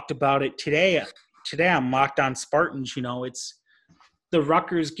Will talked about it today on Locked On Spartans. It's the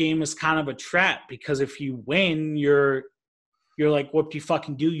Rutgers game is kind of a trap because if you win, you're like, what do you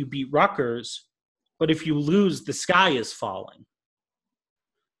fucking do? You beat Rutgers. But if you lose, the sky is falling.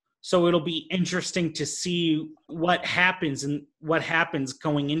 So it'll be interesting to see what happens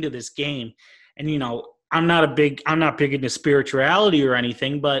going into this game. And, I'm not big into spirituality or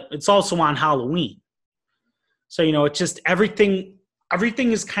anything, but it's also on Halloween. So, it's just everything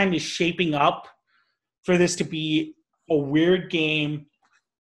is kind of shaping up for this to be a weird game.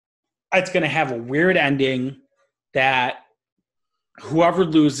 It's going to have a weird ending that whoever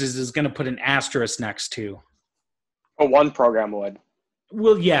loses is going to put an asterisk next to. But one program would.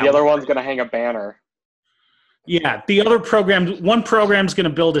 Well, yeah. The other one's going to hang a banner. Yeah, one program's going to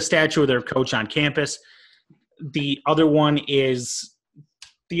build a statue of their coach on campus. The other one, if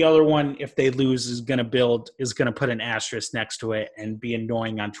they lose, is going to put an asterisk next to it and be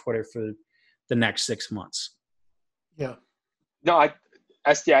annoying on Twitter for the next 6 months. Yeah. No, I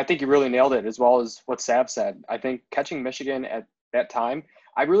think you really nailed it, as well as what Sav said. I think catching Michigan at that time,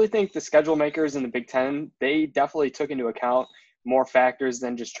 I really think the schedule makers in the Big Ten, they definitely took into account more factors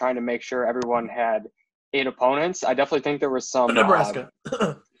than just trying to make sure everyone had 8 opponents. I definitely think there was some Nebraska.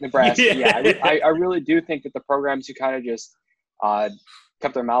 Yeah. I really do think that the programs who kind of just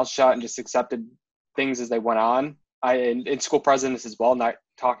kept their mouths shut and just accepted things as they went on, and school presidents as well, not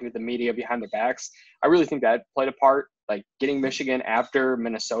talking to the media behind their backs, I really think that played a part. Like getting Michigan after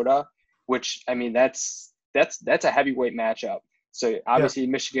Minnesota, which that's a heavyweight matchup. So obviously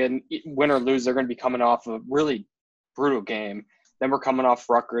Michigan, win or lose, they're going to be coming off a really brutal game. Then we're coming off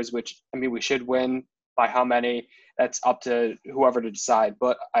Rutgers, which we should win. By how many? That's up to whoever to decide.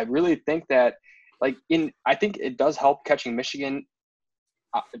 But I really think that, I think it does help catching Michigan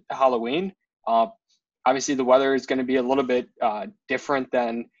Halloween. Obviously, the weather is going to be a little bit different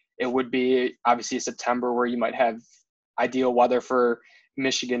than it would be obviously September, where you might have ideal weather for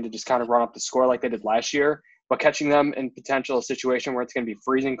Michigan to just kind of run up the score like they did last year. But catching them in potential situation where it's going to be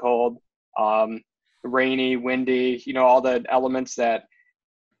freezing cold, rainy, windy, all the elements that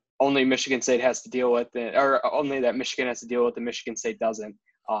only Michigan State has to deal with, or only that Michigan has to deal with and Michigan State doesn't,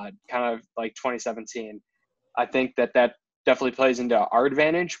 kind of like 2017. I think that definitely plays into our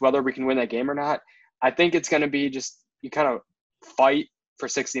advantage, whether we can win that game or not. I think it's going to be just you kind of fight for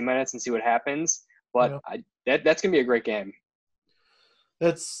 60 minutes and see what happens. But that's going to be a great game.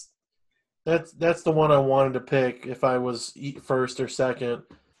 That's the one I wanted to pick if I was first or second.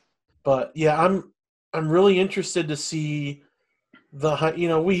 But yeah, I'm really interested to see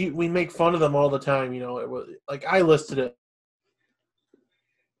we make fun of them all the time. It was like I listed it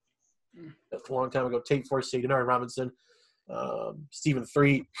a long time ago. Tate Forsythe, Denard Robinson, Stephen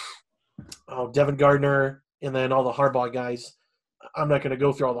Threet, Devin Gardner, and then all the Harbaugh guys. I'm not going to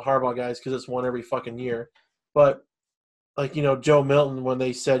go through all the Harbaugh guys because it's one every fucking year. But Joe Milton, when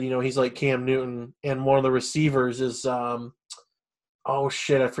they said he's like Cam Newton, and one of the receivers is I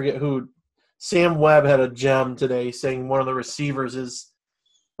forget who. Sam Webb had a gem today saying one of the receivers is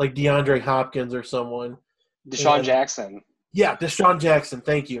like DeAndre Hopkins or someone. Deshaun Jackson. Yeah, Deshaun Jackson.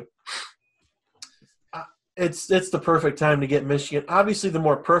 Thank you. It's the perfect time to get Michigan. Obviously, the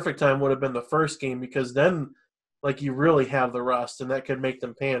more perfect time would have been the first game because then, you really have the rust, and that could make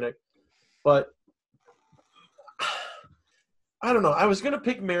them panic. But I don't know. I was going to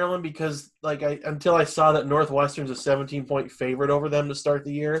pick Maryland because, until I saw that Northwestern's a 17-point favorite over them to start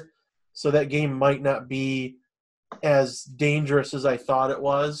the year. So that game might not be as dangerous as I thought it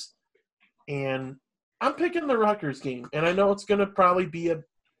was. And I'm picking the Rutgers game. And I know it's going to probably be an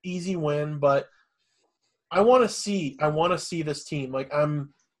easy win, but I want to see this team. Like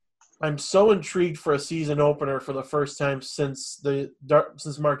I'm so intrigued for a season opener for the first time since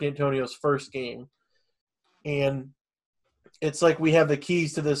Mark Antonio's first game, and it's like we have the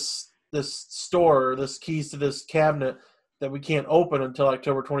keys to this store, this keys to this cabinet that we can't open until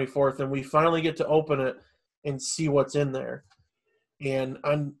October 24th, and we finally get to open it and see what's in there. And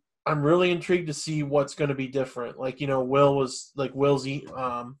I'm really intrigued to see what's going to be different. Like, you know, Will's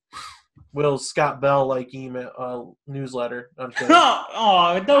Scott Bell like email newsletter. I'm kidding.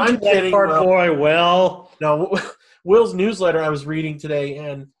 Oh, don't I'm do that, kidding, poor Will. boy, Will. No, Will's newsletter I was reading today,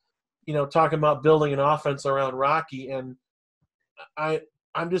 and you know, talking about building an offense around Rocky, and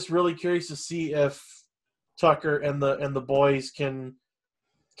I'm just really curious to see if Tucker and the boys can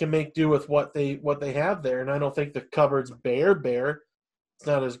make do with what they have there. And I don't think the cupboard's bare. It's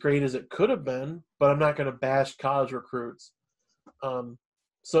not as great as it could have been, but I'm not going to bash college recruits.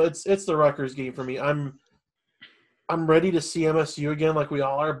 So it's the Rutgers game for me. I'm ready to see MSU again, like we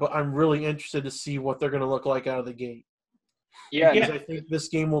all are, but I'm really interested to see what they're going to look like out of the gate. Yeah, Because I think this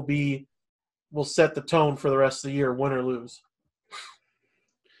game will set the tone for the rest of the year, win or lose.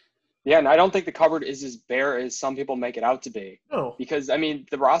 Yeah, and I don't think the cupboard is as bare as some people make it out to be. No. Because, I mean,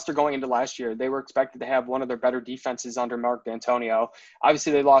 the roster going into last year, they were expected to have one of their better defenses under Mark D'Antonio.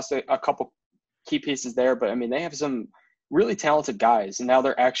 Obviously, they lost a couple key pieces there, but, I mean, they have some really talented guys, and now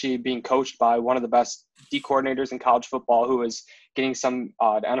they're actually being coached by one of the best D coordinators in college football who is getting some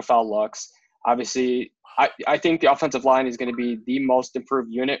NFL looks. Obviously, I think the offensive line is going to be the most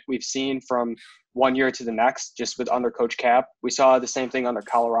improved unit we've seen from one year to the next, just with under Coach Cap. We saw the same thing under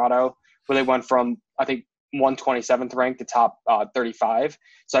Colorado, where they went from, I think, 127th ranked to top 35.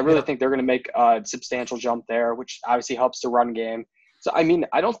 So I really think they're going to make a substantial jump there, which obviously helps the run game. So, I mean,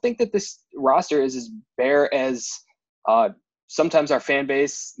 I don't think that this roster is as bare as sometimes our fan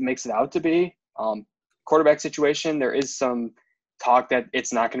base makes it out to be. Quarterback situation, there is some talk that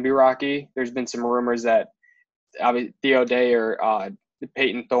it's not going to be Rocky. There's been some rumors that Theo Day or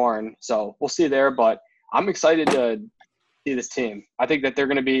Peyton Thorne. So we'll see there, but I'm excited to see this team. I think that they're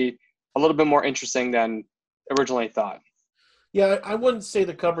going to be a little bit more interesting than originally thought. Yeah, I wouldn't say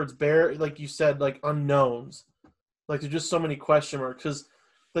the cupboard's bare, like you said, like unknowns. Like there's just so many question marks because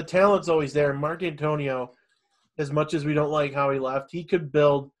the talent's always there. Mark Antonio, as much as we don't like how he left, he could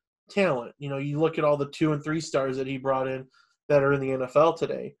build talent. You know, you look at all the 2 and 3 stars that he brought in that are in the NFL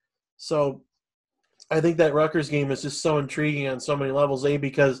today. So I think that Rutgers game is just so intriguing on so many levels. A,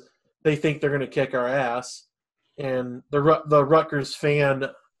 because they think they're going to kick our ass, and the Rutgers fan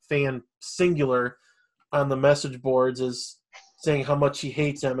singular on the message boards is saying how much he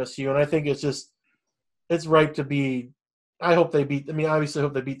hates MSU, and I think it's ripe to be. I hope they beat. I mean, obviously, I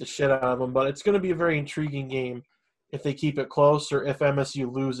hope they beat the shit out of them, but it's going to be a very intriguing game if they keep it close, or if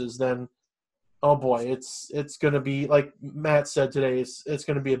MSU loses, then oh boy, it's going to be like Matt said today. It's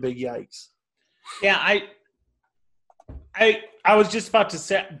going to be a big yikes. Yeah, I was just about to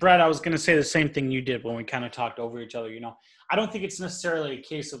say, Brett, I was going to say the same thing you did when we kind of talked over each other. You know, I don't think it's necessarily a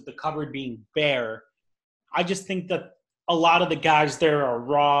case of the cupboard being bare. I just think that a lot of the guys there are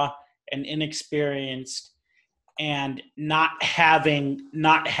raw and inexperienced, and not having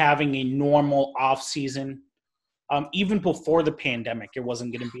a normal off season. Even before the pandemic, it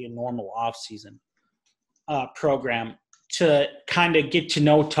wasn't going to be a normal off season program to kind of get to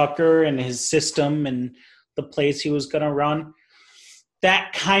know Tucker and his system and the plays he was going to run.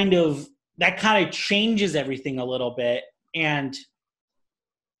 That kind of changes everything a little bit. And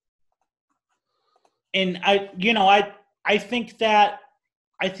I think that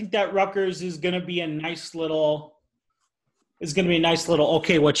Rutgers is going to be a nice little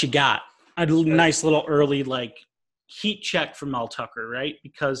okay, what you got? A nice little early like heat check from Mel Tucker, right?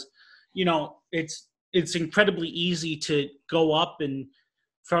 Because you know, it's incredibly easy to go up in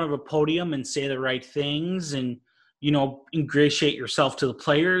front of a podium and say the right things and, you know, ingratiate yourself to the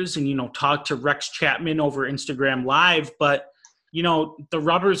players and, you know, talk to Rex Chapman over Instagram Live. But, you know, the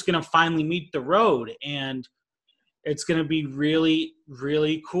rubber's going to finally meet the road, and it's going to be really,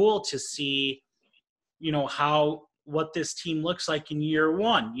 really cool to see, you know, what this team looks like in year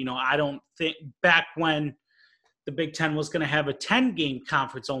one. You know, I don't think back when the Big Ten was going to have a 10-game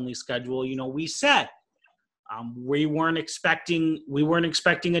conference-only schedule, you know, we said we weren't expecting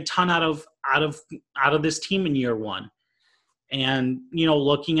a ton out of this team in year one. And, you know,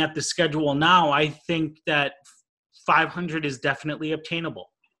 looking at the schedule now, I think that 500 is definitely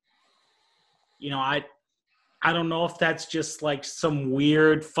obtainable. You know, I don't know if that's just like some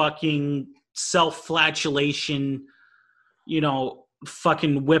weird fucking self-flagellation, you know,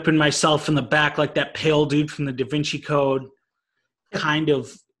 fucking whipping myself in the back like that pale dude from the Da Vinci Code kind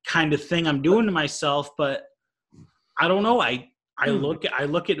of kind of thing I'm doing to myself, but I don't know. I look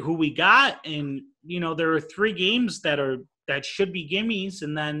at who we got, and there are 3 games that should be gimmies,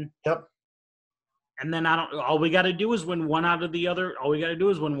 and then all we got to do is win one out of the other. All we got to do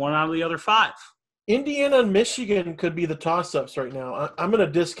is win one out of the other 5. Indiana and Michigan could be the toss-ups right now. I'm going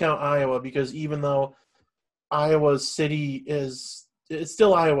to discount Iowa because even though Iowa City it's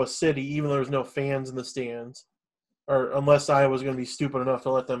still Iowa City, even though there's no fans in the stands, or unless Iowa's going to be stupid enough to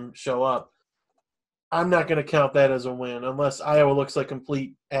let them show up. I'm not going to count that as a win unless Iowa looks like a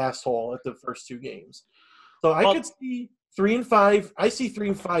complete asshole at the first 2 games. So I could see 3-5. I see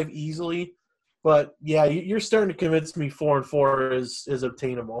 3-5 easily, but yeah, you're starting to convince me 4-4 is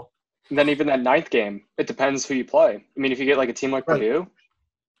obtainable. And then even that 9th game, it depends who you play. I mean, if you get like a team like Purdue,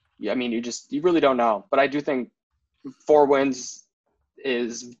 I mean, you really don't know. But I do think 4 wins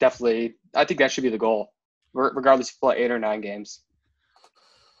is definitely – I think that should be the goal, regardless if you play 8 or 9 games.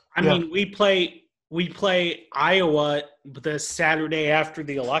 I mean, we play Iowa the Saturday after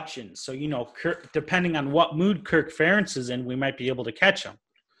the election. So, depending on what mood Kirk Ferentz is in, we might be able to catch him,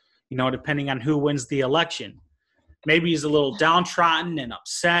 depending on who wins the election. Maybe he's a little downtrodden and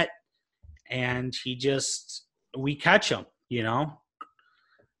upset, and we catch him,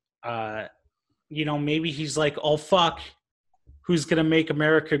 maybe he's like, oh, fuck, who's going to make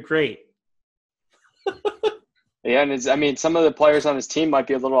America great? Yeah, and some of the players on his team might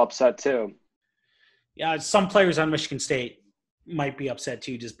be a little upset too. Yeah, some players on Michigan State might be upset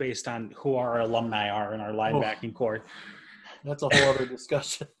too, just based on who our alumni are in our linebacking core. That's a whole other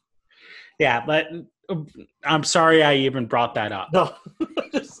discussion. Yeah, but I'm sorry I even brought that up. No.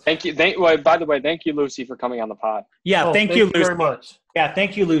 Thank you. By the way, thank you, Lucy, for coming on the pod. Yeah, thank you, Lucy. Very much. Yeah,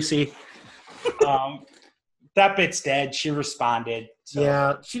 thank you, Lucy. That bit's dead. She responded. So.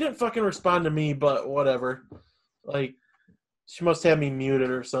 Yeah, she didn't fucking respond to me, but whatever. Like, she must have me muted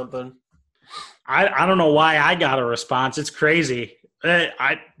or something. I don't know why I got a response. It's crazy.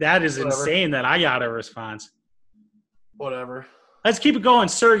 That is insane that I got a response. Whatever. Let's keep it going.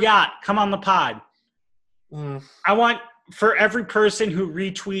 Sir Yacht, come on the pod. I want, for every person who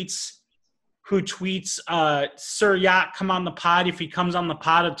tweets Sir Yacht, come on the pod. If he comes on the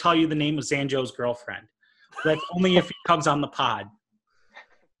pod, I'll tell you the name of Zanjo's girlfriend. That's only if he comes on the pod.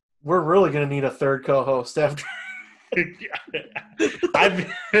 We're really going to need a third co-host after. I've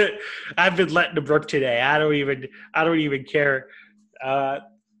been letting the brook today. I don't even care.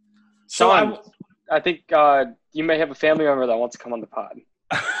 Sean, I think you may have a family member that wants to come on the pod.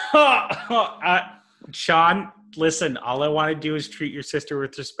 Sean, listen, all I want to do is treat your sister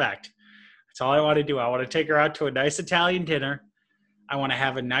with respect. That's all I want to do. I want to take her out to a nice Italian dinner. I want to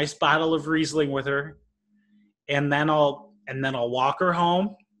have a nice bottle of Riesling with her, and then I'll walk her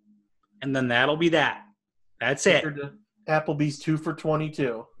home, and then that'll be that. That's it. Applebee's 2 for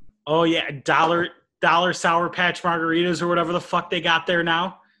 $22. Oh yeah, dollar Sour Patch margaritas or whatever the fuck they got there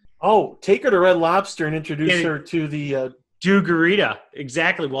now. Oh, take her to Red Lobster and introduce her to the Dugarita.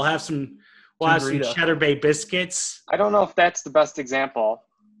 Exactly. We'll have some Cheddar Bay biscuits. I don't know if that's the best example,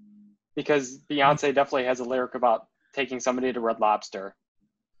 because Beyonce definitely has a lyric about taking somebody to Red Lobster.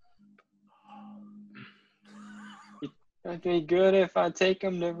 It'd be good if I take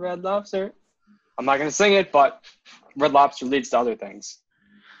them to Red Lobster. I'm not going to sing it, but Red Lobster leads to other things.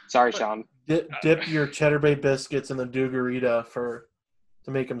 Sorry, Sean. Dip your Cheddar Bay biscuits in the Dugarita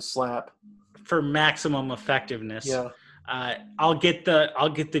to make them slap. For maximum effectiveness. Yeah. I'll get the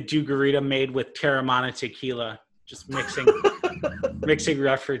Dugarita made with Terramana tequila. Just mixing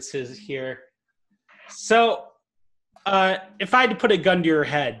references here. So, if I had to put a gun to your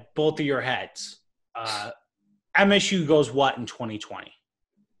head, both of your heads, MSU goes what in 2020?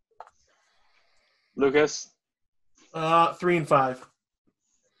 Lucas? 3-5.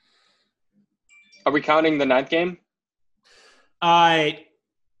 Are we counting the 9th game? I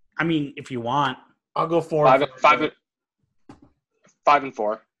mean, if you want. I'll go 4.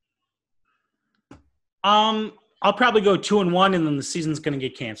 5-4. I'll probably go 2-1, and then the season's going to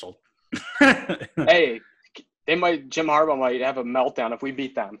get canceled. Hey, Jim Harbaugh might have a meltdown if we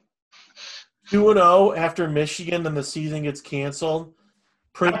beat them. 2-0 after Michigan, then the season gets canceled.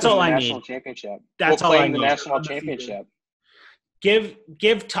 That's all I need. National championship. That's all I need. The national championship. Give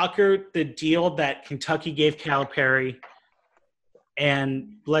Tucker the deal that Kentucky gave Calipari,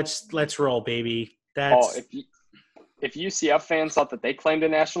 and let's roll, baby. If UCF fans thought that they claimed a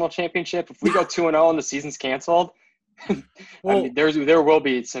national championship, if we go 2-0 and the season's canceled, well, there will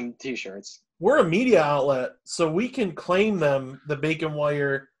be some T-shirts. We're a media outlet, so we can claim them the Bacon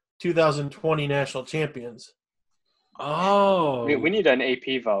Wire 2020 national champions. Oh, we need an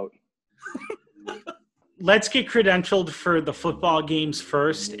AP vote. let's get credentialed for the football games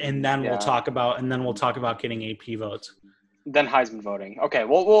first, and then we'll Yeah. talk about getting AP votes. Then Heisman voting. Okay,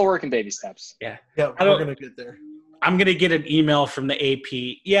 we'll work in baby steps. Yeah, I we're don't- gonna get there. I'm going to get an email from the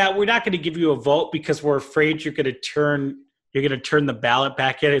AP. Yeah, we're not going to give you a vote because we're afraid you're going to turn the ballot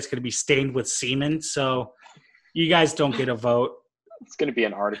back in. It's going to be stained with semen. So you guys don't get a vote. It's going to be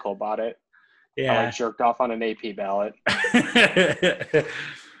an article about it. I Yeah. jerked off on an AP ballot.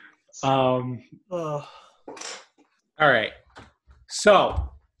 All Oh, right.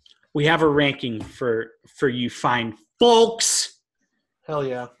 So we have a ranking for you fine folks hell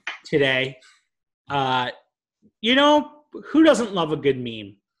yeah. today. Who doesn't love a good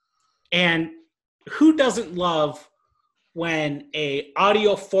meme? And who doesn't love when a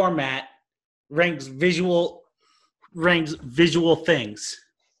audio format ranks visual things?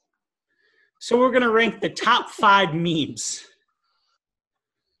 So we're going to rank the top 5 memes.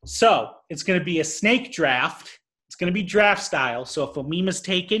 So it's going to be a snake draft. It's going to be draft style. So if a meme is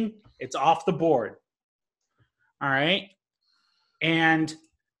taken, it's off the board. All right. And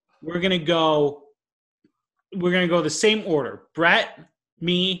we're going to go the same order. Brett,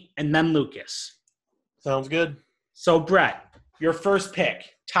 me, and then Lucas. Sounds good. So Brett, your first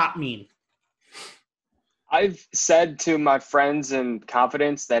pick, top meme. I've said to my friends in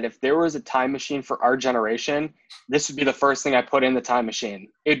confidence that if there was a time machine for our generation, this would be the first thing I put in the time machine.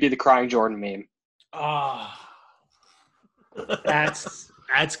 It'd be the crying Jordan meme. Oh, that's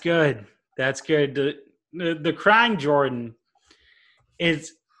good. That's good. The crying Jordan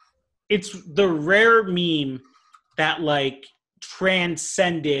it's the rare meme that like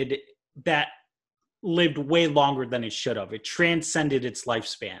transcended, that lived way longer than it should have. It transcended its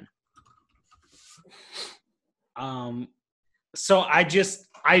lifespan. So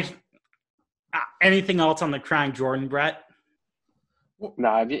anything else on the crying Jordan, Brett?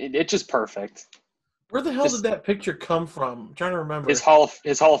 No, it's just perfect. Where the hell did that picture come from? I'm trying to remember. His Hall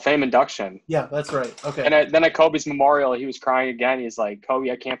of Fame induction. Yeah, that's right. Okay. And then at Kobe's memorial, he was crying again. He's like,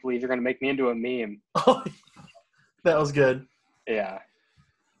 Kobe, I can't believe you're going to make me into a meme. Oh, that was good. Yeah.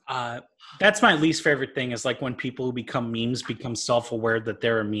 That's my least favorite thing is like when people who become memes become self-aware that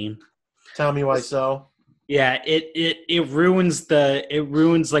they're a meme. Tell me why so. Yeah, it ruins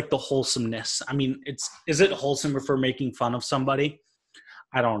like the wholesomeness. I mean, is it wholesome if we're making fun of somebody?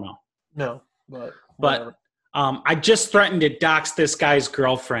 I don't know. No, but whatever. I just threatened to dox this guy's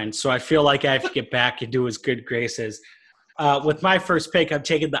girlfriend, so I feel like I have to get back into his good graces. With my first pick, I'm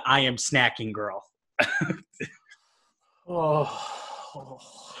taking the I Am Snacking Girl. Oh.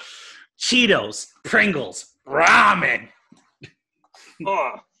 Cheetos, Pringles, ramen,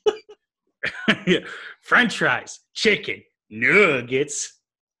 Oh. French fries, chicken, nuggets.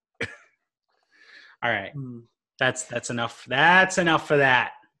 All right, that's enough. That's enough for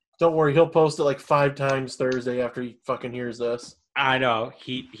that. Don't worry, he'll post it like 5 times Thursday after he fucking hears this. I know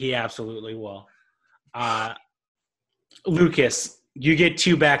he absolutely will. Lucas, you get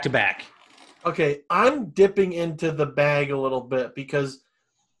 2 back to back. Okay, I'm dipping into the bag a little bit because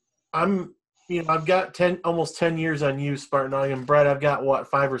I've got almost 10 years on you, Spartan. And Brett, I've got what,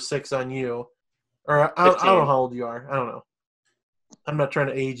 5 or 6 on you, or I don't know how old you are. I don't know. I'm not trying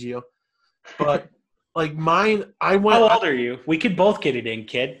to age you, but like mine, How old are you? We could both get it in,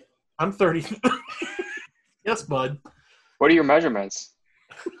 kid. I'm 30. Yes, bud. What are your measurements?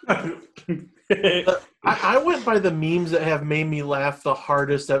 I went by the memes that have made me laugh the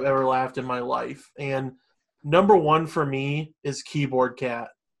hardest I've ever laughed in my life, and number 1 for me is Keyboard Cat.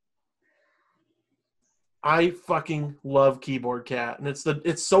 I fucking love Keyboard Cat, and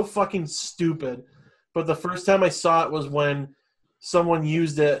it's so fucking stupid. But the first time I saw it was when someone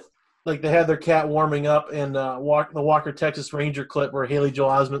used it, like they had their cat warming up, and the Walker Texas Ranger clip where Haley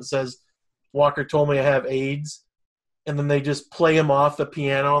Joel Osment says, "Walker told me I have AIDS," and then they just play him off the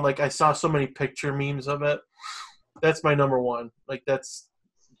piano. And like I saw so many picture memes of it. That's my number 1. Like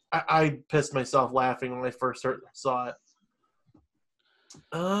I pissed myself laughing when I first saw it.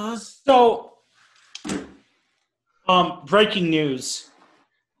 So, breaking news.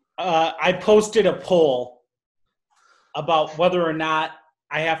 I posted a poll about whether or not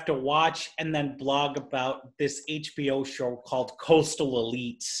I have to watch and then blog about this HBO show called Coastal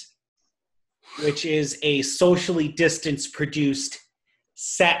Elites, which is a socially distanced produced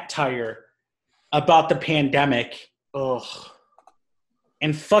satire about the pandemic. Ugh.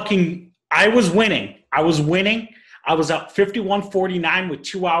 And fucking, I was winning. I was up 51-49 with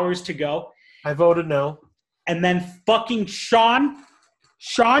 2 hours to go. I voted no. And then fucking Sean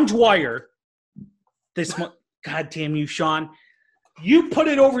Dwyer, God damn you, Sean. You put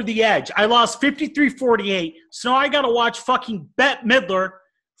it over the edge. I lost 53-48, so now I got to watch fucking Bette Midler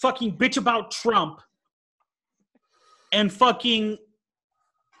fucking bitch about Trump and fuck you,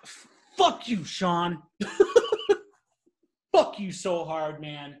 Sean. Fuck you so hard,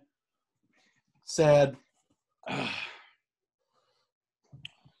 man. Sad. All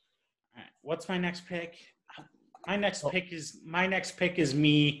right, what's my next pick? My next pick is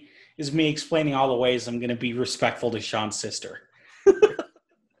me explaining all the ways I'm going to be respectful to Sean's sister.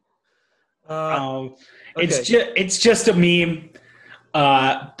 Okay. It's just a meme,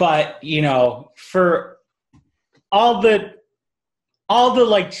 but you know, for all the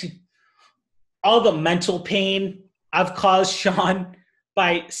mental pain I've caused Sean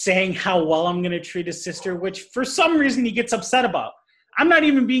by saying how well I'm going to treat his sister, which for some reason he gets upset about. I'm not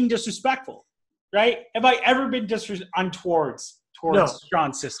even being disrespectful, right? Have I ever been untowards towards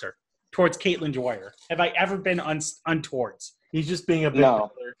Sean's sister, towards Caitlin Dwyer? Have I ever been untowards? He's just being a big No.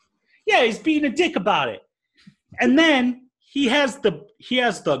 brother. Yeah, he's being a dick about it. And then he has the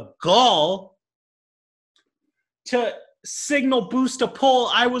gall to signal boost a poll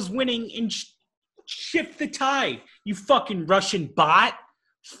I was winning and shift the tide. You fucking Russian bot.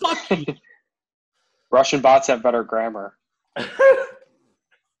 Fuck you. Russian bots have better grammar.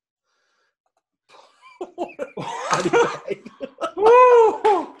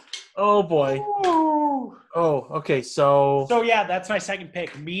 Oh boy. Oh, okay. So yeah, that's my second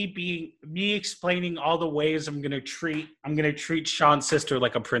pick. Me explaining all the ways I'm gonna treat Sean's sister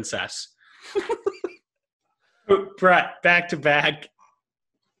like a princess. Brett, back to back.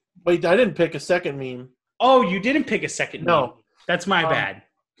 wait, I didn't pick a second meme. Oh, you didn't pick a second No. meme. That's my bad.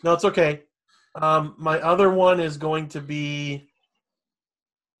 No, it's okay. My other one is going to be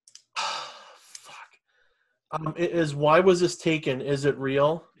fuck. It is why was this taken? Is it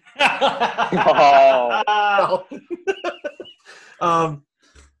real? Oh.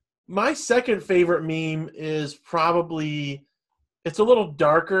 My second favorite meme is probably it's a little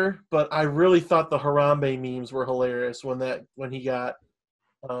darker, but I really thought the Harambe memes were hilarious when he got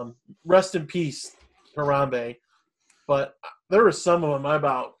rest in peace, Harambe. But there were some of them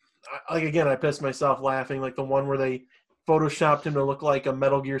I pissed myself laughing, like the one where they photoshopped him to look like a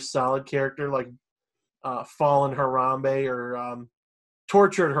Metal Gear Solid character, like Fallen Harambe or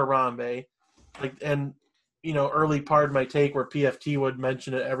Tortured Harambe, like, and you know, early Pardon My Take where PFT would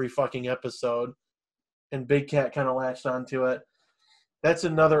mention it every fucking episode, and Big Cat kind of latched onto it. That's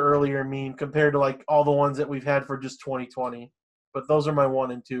another earlier meme compared to like all the ones that we've had for just 2020. But those are my 1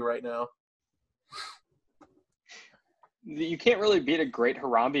 and 2 right now. You can't really beat a great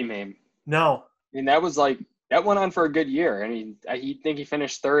Harambe meme. No. I mean, that went on for a good year, and he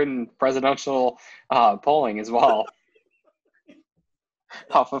finished third in presidential polling as well,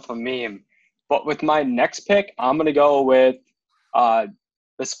 off of a meme. But with my next pick, I'm gonna go with the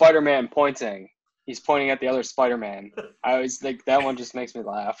Spider-Man pointing. He's pointing at the other Spider-Man. I always think that one just makes me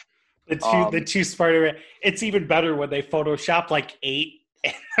laugh. The two Spider-Man. It's even better when they Photoshop like 8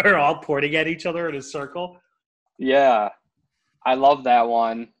 and they're all pointing at each other in a circle. Yeah, I love that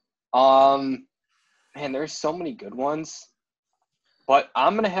one. Man, there's so many good ones. But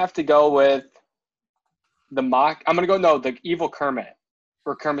I'm going to have to go with the evil Kermit.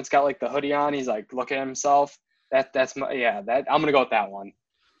 Where Kermit's got like the hoodie on, he's like looking at himself. I'm going to go with that one.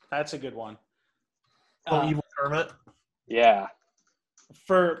 That's a good one. Evil Kermit. Yeah.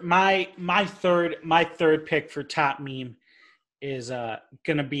 For my third pick for top meme is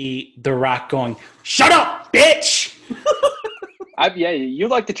gonna be The Rock going, "Shut up, bitch!" You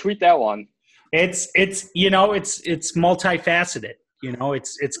like to tweet that one. It's multifaceted. You know,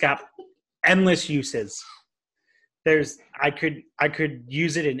 it's got endless uses. I could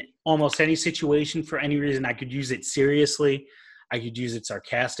use it in almost any situation for any reason. I could use it seriously. I could use it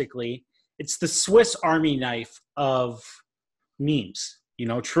sarcastically. It's the Swiss Army knife of memes, you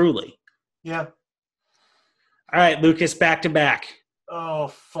know, truly. Yeah. All right, Lucas, back to back. Oh,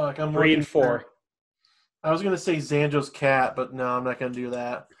 fuck. I'm 3 and 4. I was going to say Zanjo's cat, but no, I'm not going to do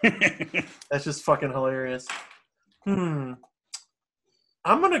that. That's just fucking hilarious. I'm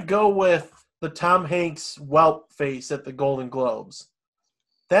going to go with the Tom Hanks whelp face at the Golden Globes.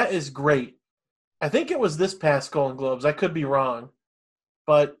 That is great. I think it was this past Golden Globes. I could be wrong.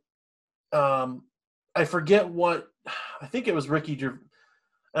 But I forget what – I think it was Ricky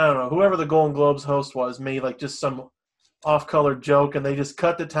I don't know. Whoever the Golden Globes host was made like just some off-color joke, and they just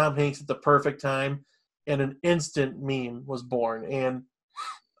cut to Tom Hanks at the perfect time, and an instant meme was born. And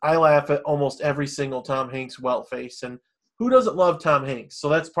I laugh at almost every single Tom Hanks welt face. And who doesn't love Tom Hanks? So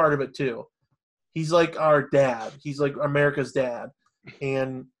that's part of it too. He's like our dad. He's like America's dad.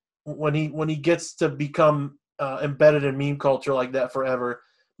 And when he gets to become embedded in meme culture like that forever,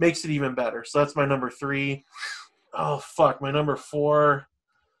 makes it even better. So that's my number 3. Oh, fuck. My number 4.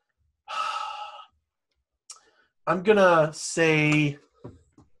 I'm gonna say,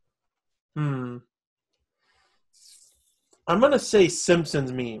 I'm gonna say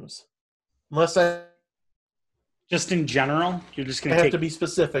Simpsons memes. Unless I Just in general, you're just gonna have take. to be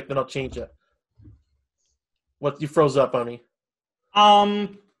specific, then I'll change it. What you froze up on me?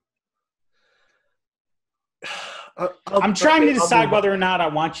 I'm trying to decide whether or not I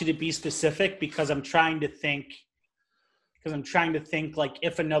want you to be specific because I'm trying to think. Because I'm trying to think, like,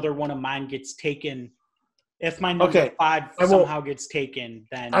 if another one of mine gets taken, if my number 5 somehow gets taken,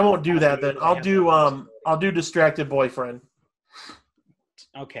 then I won't do that. Then I'll do distracted boyfriend.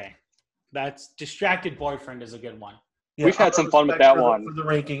 Okay, that's distracted boyfriend is a good one. Yeah, we've had some fun with that one. For the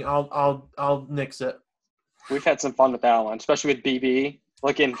ranking, I'll nix it. We've had some fun with that one, especially with BB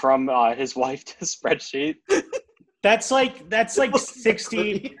looking from his wife to the spreadsheet. That's like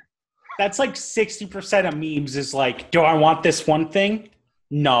 60. That's like 60% of memes is like, do I want this one thing?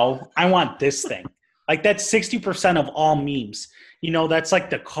 No, I want this thing. Like that's 60% of all memes. You know, that's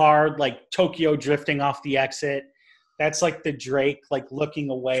like the car, like Tokyo drifting off the exit. That's like the Drake, like looking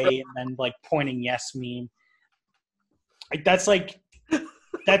away and then like pointing yes meme. Like that's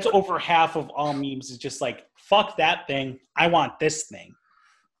over half of all memes is just like, fuck that thing. I want this thing.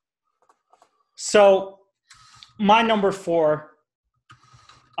 So my number 4,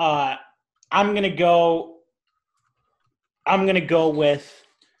 I'm gonna go with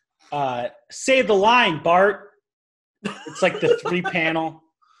Say the Line, Bart. It's like the 3-panel.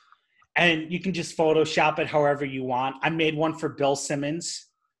 And you can just Photoshop it however you want. I made one for Bill Simmons.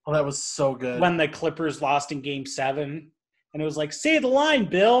 Oh, that was so good. When the Clippers lost in Game 7. And it was like, say the line,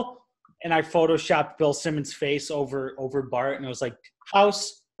 Bill. And I Photoshopped Bill Simmons' face over Bart. And it was like,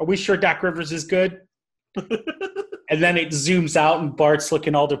 House, are we sure Doc Rivers is good? And then it zooms out and Bart's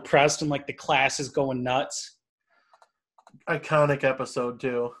looking all depressed and like the class is going nuts. Iconic episode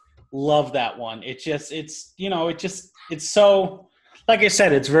too. Love that one. It's so, like I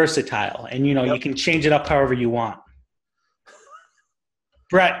said, it's versatile and you can change it up however you want.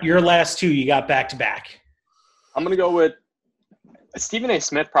 Brett, your last 2 you got back to back. I'm going to go with Stephen A.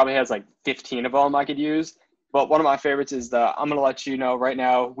 Smith probably has like 15 of them I could use. But one of my favorites is I'm going to let you know right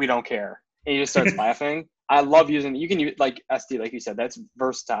now, we don't care. And he just starts laughing. I love using it. You can use like SD, like you said, that's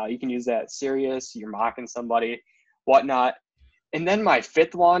versatile. You can use that serious, you're mocking somebody, whatnot. And then my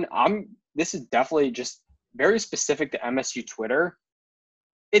 5th one, this is definitely just very specific to MSU Twitter.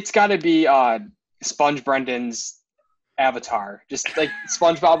 It's got to be Sponge Brendan's avatar. Just like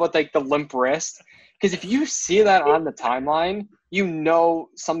SpongeBob with like the limp wrist. Because if you see that on the timeline, you know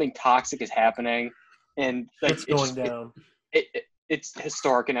something toxic is happening. And like, it's going down. It's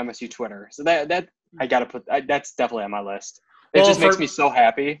historic in MSU Twitter. So that I got to put – that's definitely on my list. It just makes me so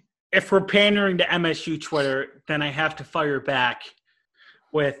happy. If we're pandering to MSU Twitter, then I have to fire back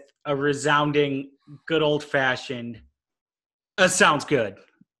with a resounding, good old-fashioned, that sounds good.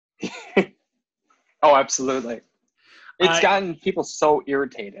 Oh, absolutely. It's gotten people so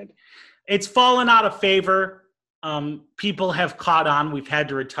irritated. It's fallen out of favor. People have caught on. We've had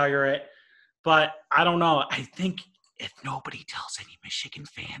to retire it. But I don't know. I think if nobody tells any Michigan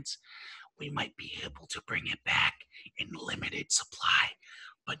fans, we might be able to bring it back in limited supply,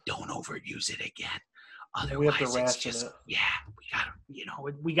 but don't overuse it again. Otherwise, we have to ration it's just it.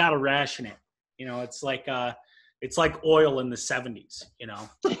 we gotta ration it. It's like oil in the 70s.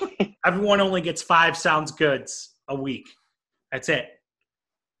 Everyone only gets 5 sounds goods a week. That's it.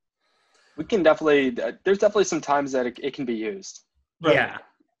 We can definitely. There's definitely some times that it can be used. Right. Yeah.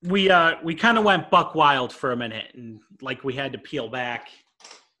 We kind of went buck wild for a minute and like we had to peel back,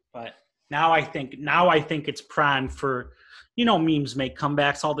 but now I think it's prime for, memes make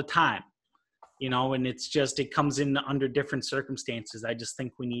comebacks all the time, and it's just, it comes in under different circumstances. I just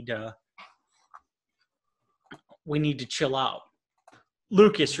think we need to chill out.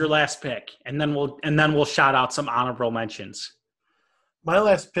 Lucas, your last pick, and then we'll shout out some honorable mentions. My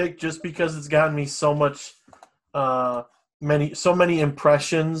last pick, just because it's gotten me so much, so many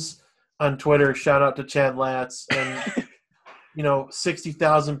impressions on Twitter. Shout out to Chad Latz, and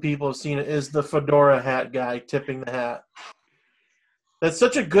 60,000 people have seen it. Is the fedora hat guy tipping the hat? That's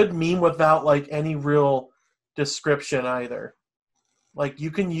such a good meme without like any real description either. Like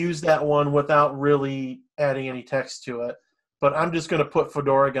you can use that one without really adding any text to it. But I'm just going to put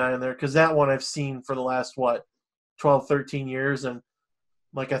fedora guy in there because that one I've seen for the last 12, 13 years, and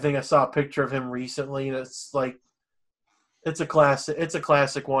like I think I saw a picture of him recently, and it's like. It's a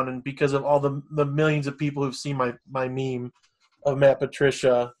classic one, and because of all the millions of people who've seen my meme of Matt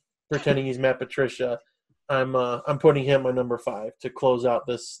Patricia pretending he's Matt Patricia, I'm putting him my number 5 to close out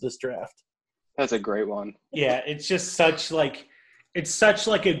this draft. That's a great one. Yeah, it's just such like It's such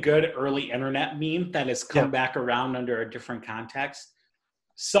like a good early internet meme that has come back around under a different context.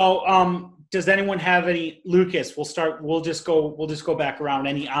 So, does anyone have any? Lucas, we'll start. We'll just go back around.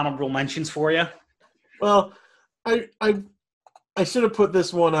 Any honorable mentions for you? Well, I should have put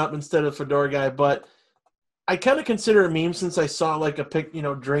this one up instead of Fedora Guy, but I kind of consider it a meme since I saw like a pic.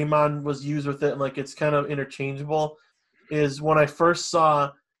 Draymond was used with it, and like it's kind of interchangeable. Is when I first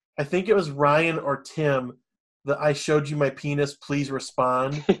saw, I think it was Ryan or Tim. I showed you my penis, please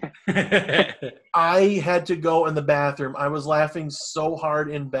respond. I had to go in the bathroom. I was laughing so hard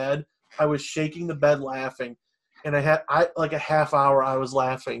in bed. I was shaking the bed laughing. And I like a half hour I was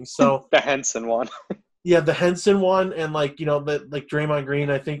laughing. So the Henson one. Yeah, the Henson one and like Draymond Green,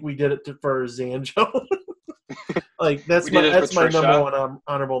 I think we did it for Zanjo. Like that's my number one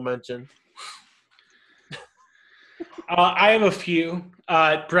honorable mention. I have a few.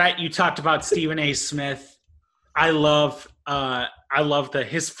 Brett, you talked about Stephen A. Smith. I love that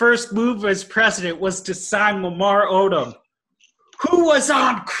his first move as president was to sign Lamar Odom, who was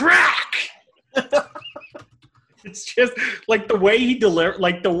on crack. It's just like the way he delivered,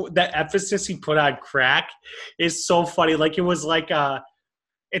 like the emphasis he put on crack is so funny. Like it was like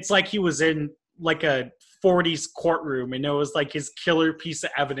it's like he was in like a 40s courtroom and it was like his killer piece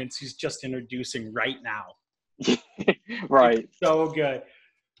of evidence he's just introducing right now. Right. It's so good.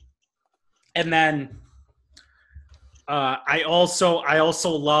 And then I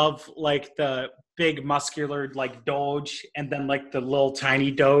also love like the big muscular like Doge and then like the little tiny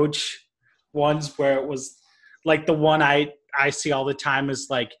Doge ones where it was like the one I see all the time is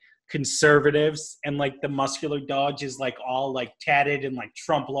like conservatives and like the muscular Doge is like all like tatted and like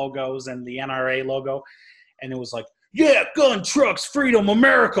Trump logos and the NRA logo. And it was like, yeah, gun, trucks, freedom,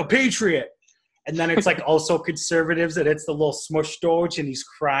 America, patriot. And then it's like also conservatives and it's the little smush Doge and he's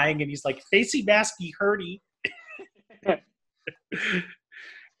crying and he's like, Facey Baskey hurty.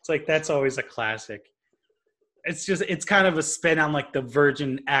 It's like that's always a classic. It's kind of a spin on like the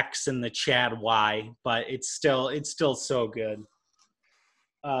Virgin X and the Chad Y, but it's still so good.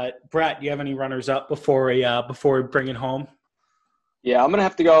 Brett, do you have any runners up before we bring it home? Yeah, I'm gonna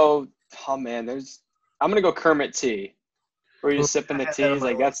have to go. Oh man, I'm gonna go Kermit T. Where you're sipping the tea,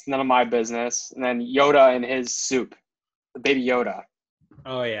 like that's none of my business. And then Yoda and his soup, the Baby Yoda.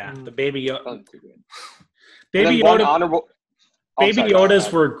 Oh yeah, the Baby Yoda. Baby Yoda. Baby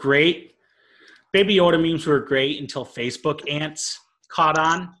Yodas were great. Baby Yoda memes were great until Facebook ants caught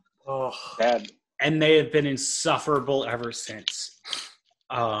on. Oh, bad. And they have been insufferable ever since.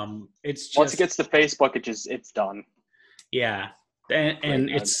 It's just, once it gets to Facebook, it's done. Yeah, and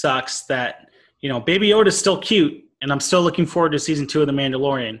it sucks that Baby Yoda's still cute, and I'm still looking forward to season 2 of The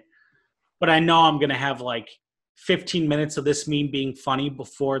Mandalorian. But I know I'm gonna have like 15 minutes of this meme being funny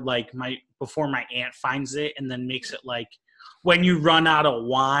before my aunt finds it and then makes it like when you run out of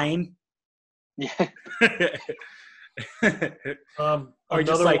wine. Yeah. Or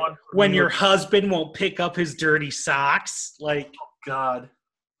just like when your husband won't pick up his dirty socks. Like, oh God.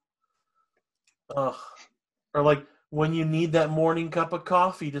 Ugh. Or like when you need that morning cup of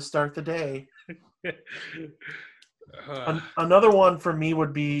coffee to start the day. Another one for me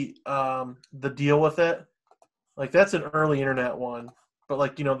would be the Deal With It. Like that's an early internet one. But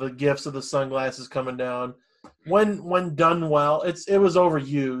like, the gifts of the sunglasses coming down. When done well, it was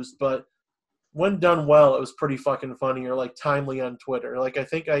overused, but when done well, it was pretty fucking funny or like timely on Twitter. Like I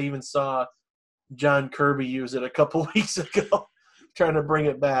think I even saw John Kirby use it a couple weeks ago, trying to bring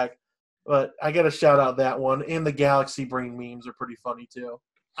it back. But I got to shout out that one, and the Galaxy Brain memes are pretty funny too.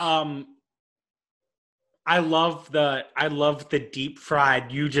 I love the deep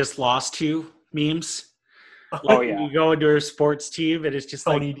fried "you just lost to" memes. Like yeah, you go into a sports team and it's just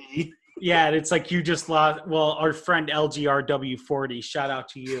Tony like D. Yeah, and it's like you just lost. Well, our friend LGRW40, shout out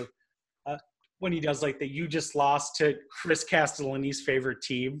to you. When he does like that, you just lost to Chris Castellini's favorite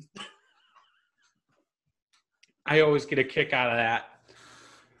team. I always get a kick out of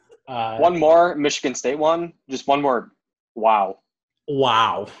that. One more Michigan State one. Just one more. Wow.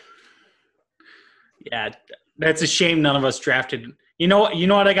 Yeah, that's a shame none of us drafted. You know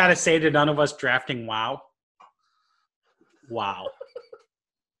what I got to say to none of us drafting wow? Wow.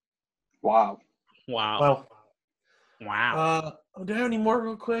 Wow. Wow. Do I have any more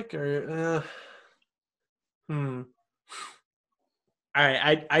real quick? Or All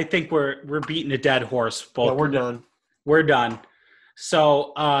right, I think we're beating a dead horse. Both. Yeah, we're done. We're done.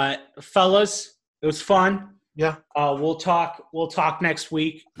 So, fellas, it was fun. Yeah. We'll talk next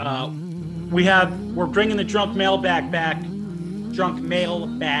week. We're bringing the drunk mailbag back. Drunk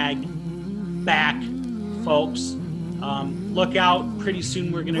mailbag back, folks. Look out. Pretty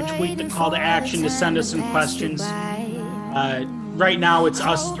soon we're going to tweet the call to action to send us some questions. right now it's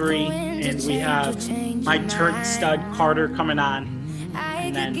us three, and we have my turn stud Carter coming on,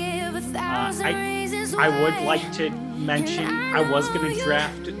 and then I would like to mention I was gonna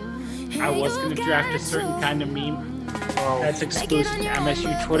draft a certain kind of meme that's exclusive to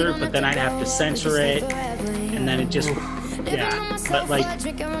MSU Twitter, but then I'd have to censor it, and then it just But like,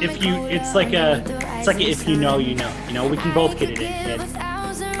 it's like a if you know, you know. You know, we can both get it in, kid.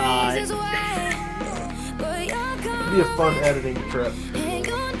 It'd be a fun editing trip.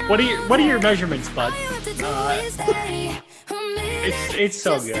 What are your measurements, bud? It's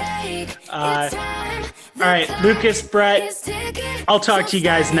so good. All right, Lucas, Brett, I'll talk to you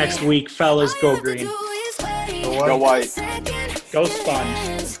guys next week, fellas. Go green. Go white. Go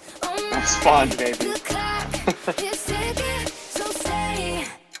sponge. Go sponge, baby.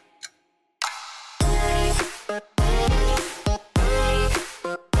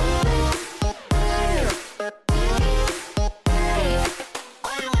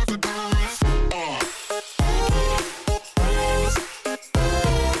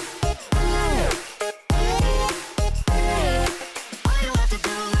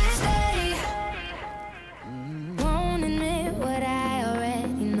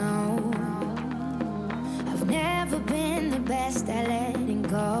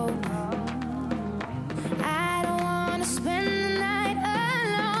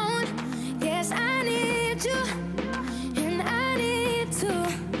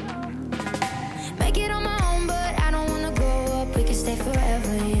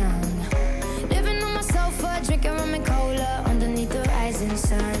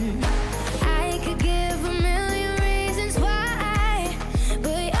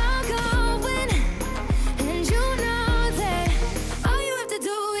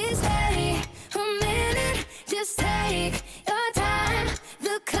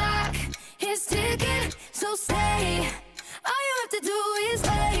 So stay, all you have to do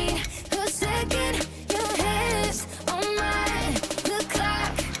is